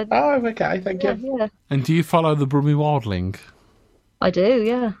 yes. Oh, okay, thank you. Yeah. And do you follow the Brummy Wildling? I do,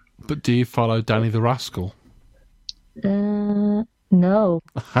 yeah. But do you follow Danny the Rascal? No.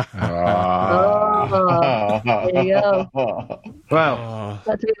 There you go. Wow.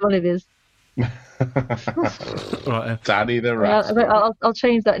 That's a good one of his. Right, Danny the Rascal. I'll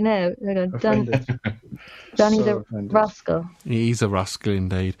change that now. Danny the Rascal. He's a rascal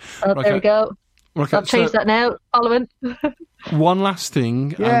indeed. Oh, there we go. Okay, I'll change that now. Following. One last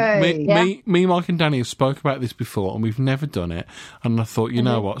thing. Me, Mike and Danny have spoke about this before, and we've never done it. And I thought, you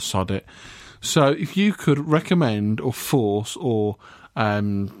know what, sod it. So if you could recommend or force or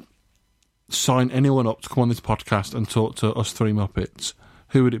sign anyone up to come on this podcast and talk to us three Muppets,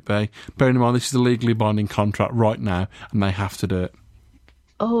 who would it be? Bearing in mind this is a legally binding contract right now and they have to do it.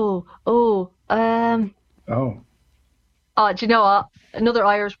 Do you know what? Another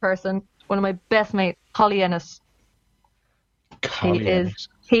Irish person, one of my best mates, Collie Ennis.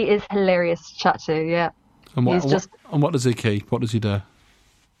 He is hilarious to chat to, yeah. And what does he keep? What does he do?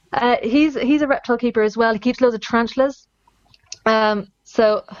 He's a reptile keeper as well. He keeps loads of tarantulas.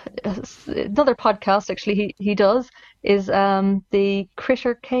 So another podcast actually he does is the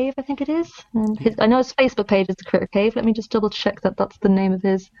Critter Cave, I think it is. And I know his Facebook page is the Critter Cave. Let me just double check that's the name of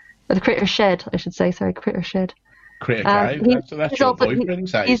his. Or the Critter Shed, I should say. Sorry, Critter Shed. Critter Cave. That's your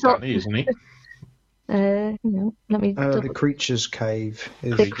boyfriend's Danny, isn't he? Let me. The Creature's Cave.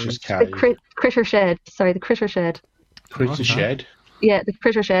 The Critter Shed. Sorry, the Critter Shed. Critter Shed. Yeah, the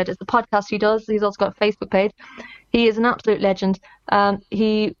Critter Shed is the podcast he does. He's also got a Facebook page. He is an absolute legend.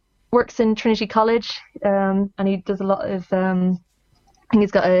 He works in Trinity College, and he does a lot of. I think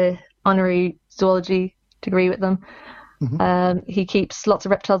he's got a honorary zoology degree with them. Mm-hmm. He keeps lots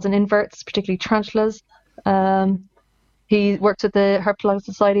of reptiles and inverts, particularly tarantulas. He works with the Herpetological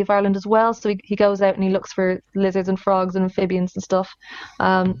Society of Ireland as well, so he goes out and he looks for lizards and frogs and amphibians and stuff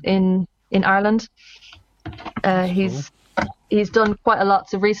in Ireland. He's done quite a lot.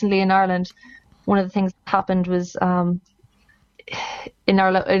 So recently in Ireland, one of the things that happened was in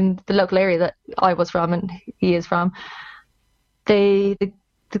the local area that I was from and he is from, the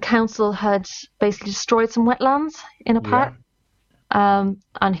council had basically destroyed some wetlands in a park,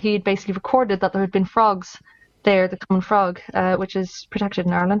 and he had basically recorded that there had been frogs there, the common frog, which is protected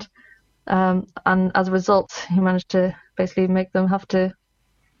in Ireland, and as a result, he managed to basically make them have to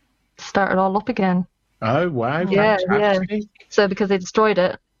start it all up again. Oh wow! Yeah. So because they destroyed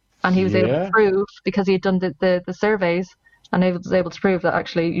it, and he was able to prove, because he had done the surveys, and he was able to prove that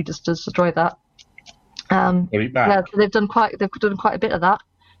actually you just destroyed that. Yeah, so they've done quite a bit of that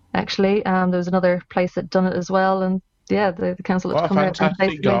actually. There was another place that done it as well, and yeah, the council have come out.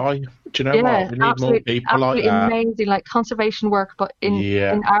 Fantastic guy. Do you know what? We need more people like that. Amazing, like conservation work, but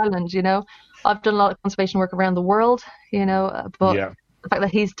in Ireland. You know, I've done a lot of conservation work around the world. You know, but the fact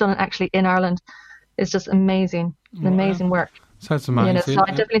that he's done it actually in Ireland is just amazing. Amazing work. Sounds amazing. You know, so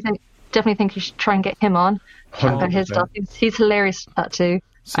I definitely think you should try and get him on about his stuff. He's hilarious at that too.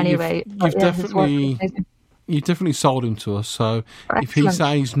 So anyway, you've definitely sold him to us. So if he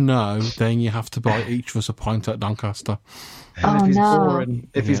says no, then you have to buy each of us a pint at Doncaster. And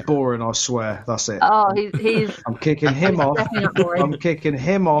if he's boring, I swear that's it. Oh, he's. I'm kicking him off. I'm kicking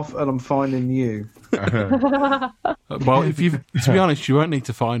him off, and I'm finding you. Well, to be honest, you won't need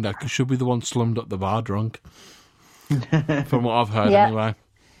to find her because she'll be the one slummed up the bar drunk. From what I've heard, anyway.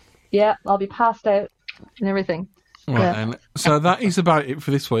 Yeah, I'll be passed out and everything. Right then. So that is about it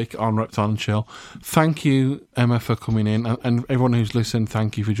for this week on Reptile and Chill. Thank you, Emma, for coming in, and everyone who's listened,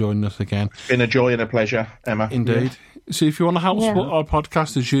 thank you for joining us again. It's been a joy and a pleasure, Emma. Indeed. Yeah. So if you want to help support our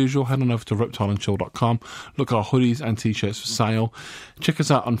podcast, as usual, head on over to reptileandchill.com. Look at our hoodies and t-shirts for sale. Check us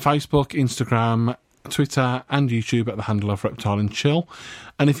out on Facebook, Instagram, Twitter and YouTube at the handle of Reptile and Chill.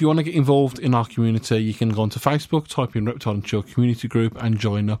 And if you want to get involved in our community, you can go onto Facebook, type in Reptile and Chill community group and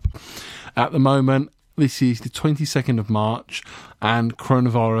join up. At the moment, this is the 22nd of March and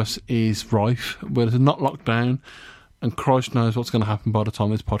coronavirus is rife, but it's not locked down, and Christ knows what's going to happen by the time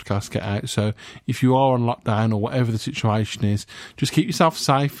this podcast gets out. So if you are on lockdown or whatever the situation is, just keep yourself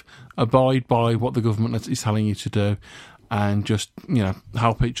safe, abide by what the government is telling you to do, and just, you know,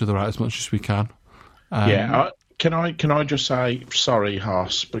 help each other out as much as we can. Can I just say, sorry,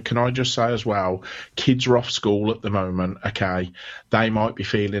 Haas, but can I just say as well, kids are off school at the moment, okay? They might be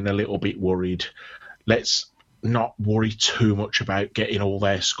feeling a little bit worried. Let's not worry too much about getting all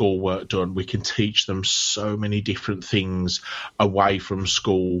their schoolwork done. We can teach them so many different things away from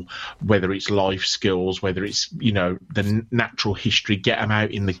school, whether it's life skills, whether it's, you know, the natural history, get them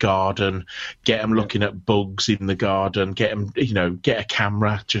out in the garden, get them looking at bugs in the garden, get them, you know, get a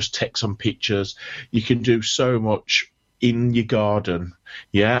camera, just take some pictures. You can do so much in your garden,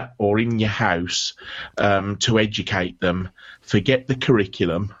 or in your house, to educate them. Forget the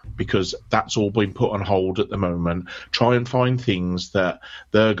curriculum, because that's all been put on hold at the moment. Try and find things that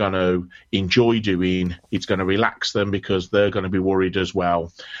they're going to enjoy doing. It's going to relax them because they're going to be worried as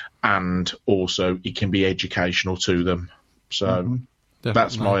well. And also it can be educational to them. So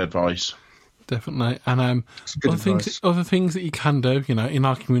that's my advice. Definitely. And other things that you can do, you know, in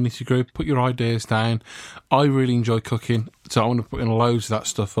our community group, put your ideas down. I really enjoy cooking, so I want to put in loads of that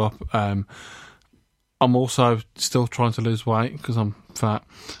stuff up. I'm also still trying to lose weight because I'm fat.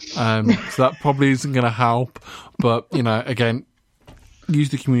 So that probably isn't going to help. But, you know, again, use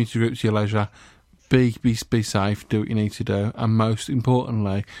the community group to your leisure. Be safe, do what you need to do. And most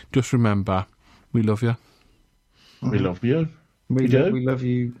importantly, just remember, we love you. We love you. We do. We love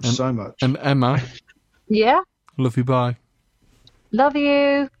you so much. And Emma. Yeah? Love you, bye. Love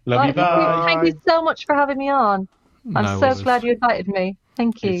you. Love you, bye. Thank you so much for having me on. I'm so glad you invited me.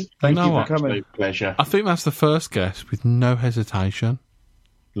 Thank you. Thank you for coming. Pleasure. I think that's the first guest with no hesitation.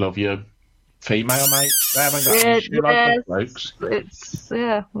 Love you. Female, mate. They haven't got any issue like the blokes. It's,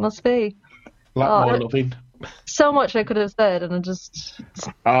 must be. More loving. So much I could have said, and I just...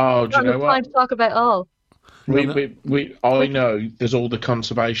 Oh, do you know what? Time to talk about all. I know there's all the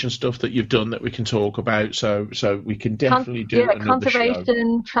conservation stuff that you've done that we can talk about, so we can definitely do another conservation,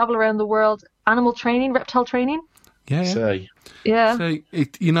 show. Travel around the world, animal training, reptile training. Yeah. So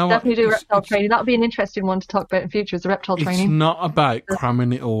you know, definitely do reptile training. That would be an interesting one to talk about in future. Is the reptile training? It's not about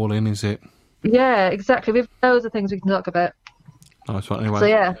cramming it all in, is it? Yeah, exactly. We've loads of things we can talk about. Nice one. Anyway. So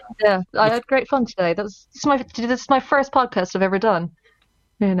yeah, I had great fun today. This is my first podcast I've ever done.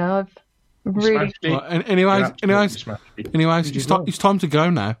 You know, I've really. Well, anyways, it's time to go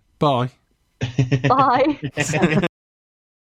now. Bye. Bye.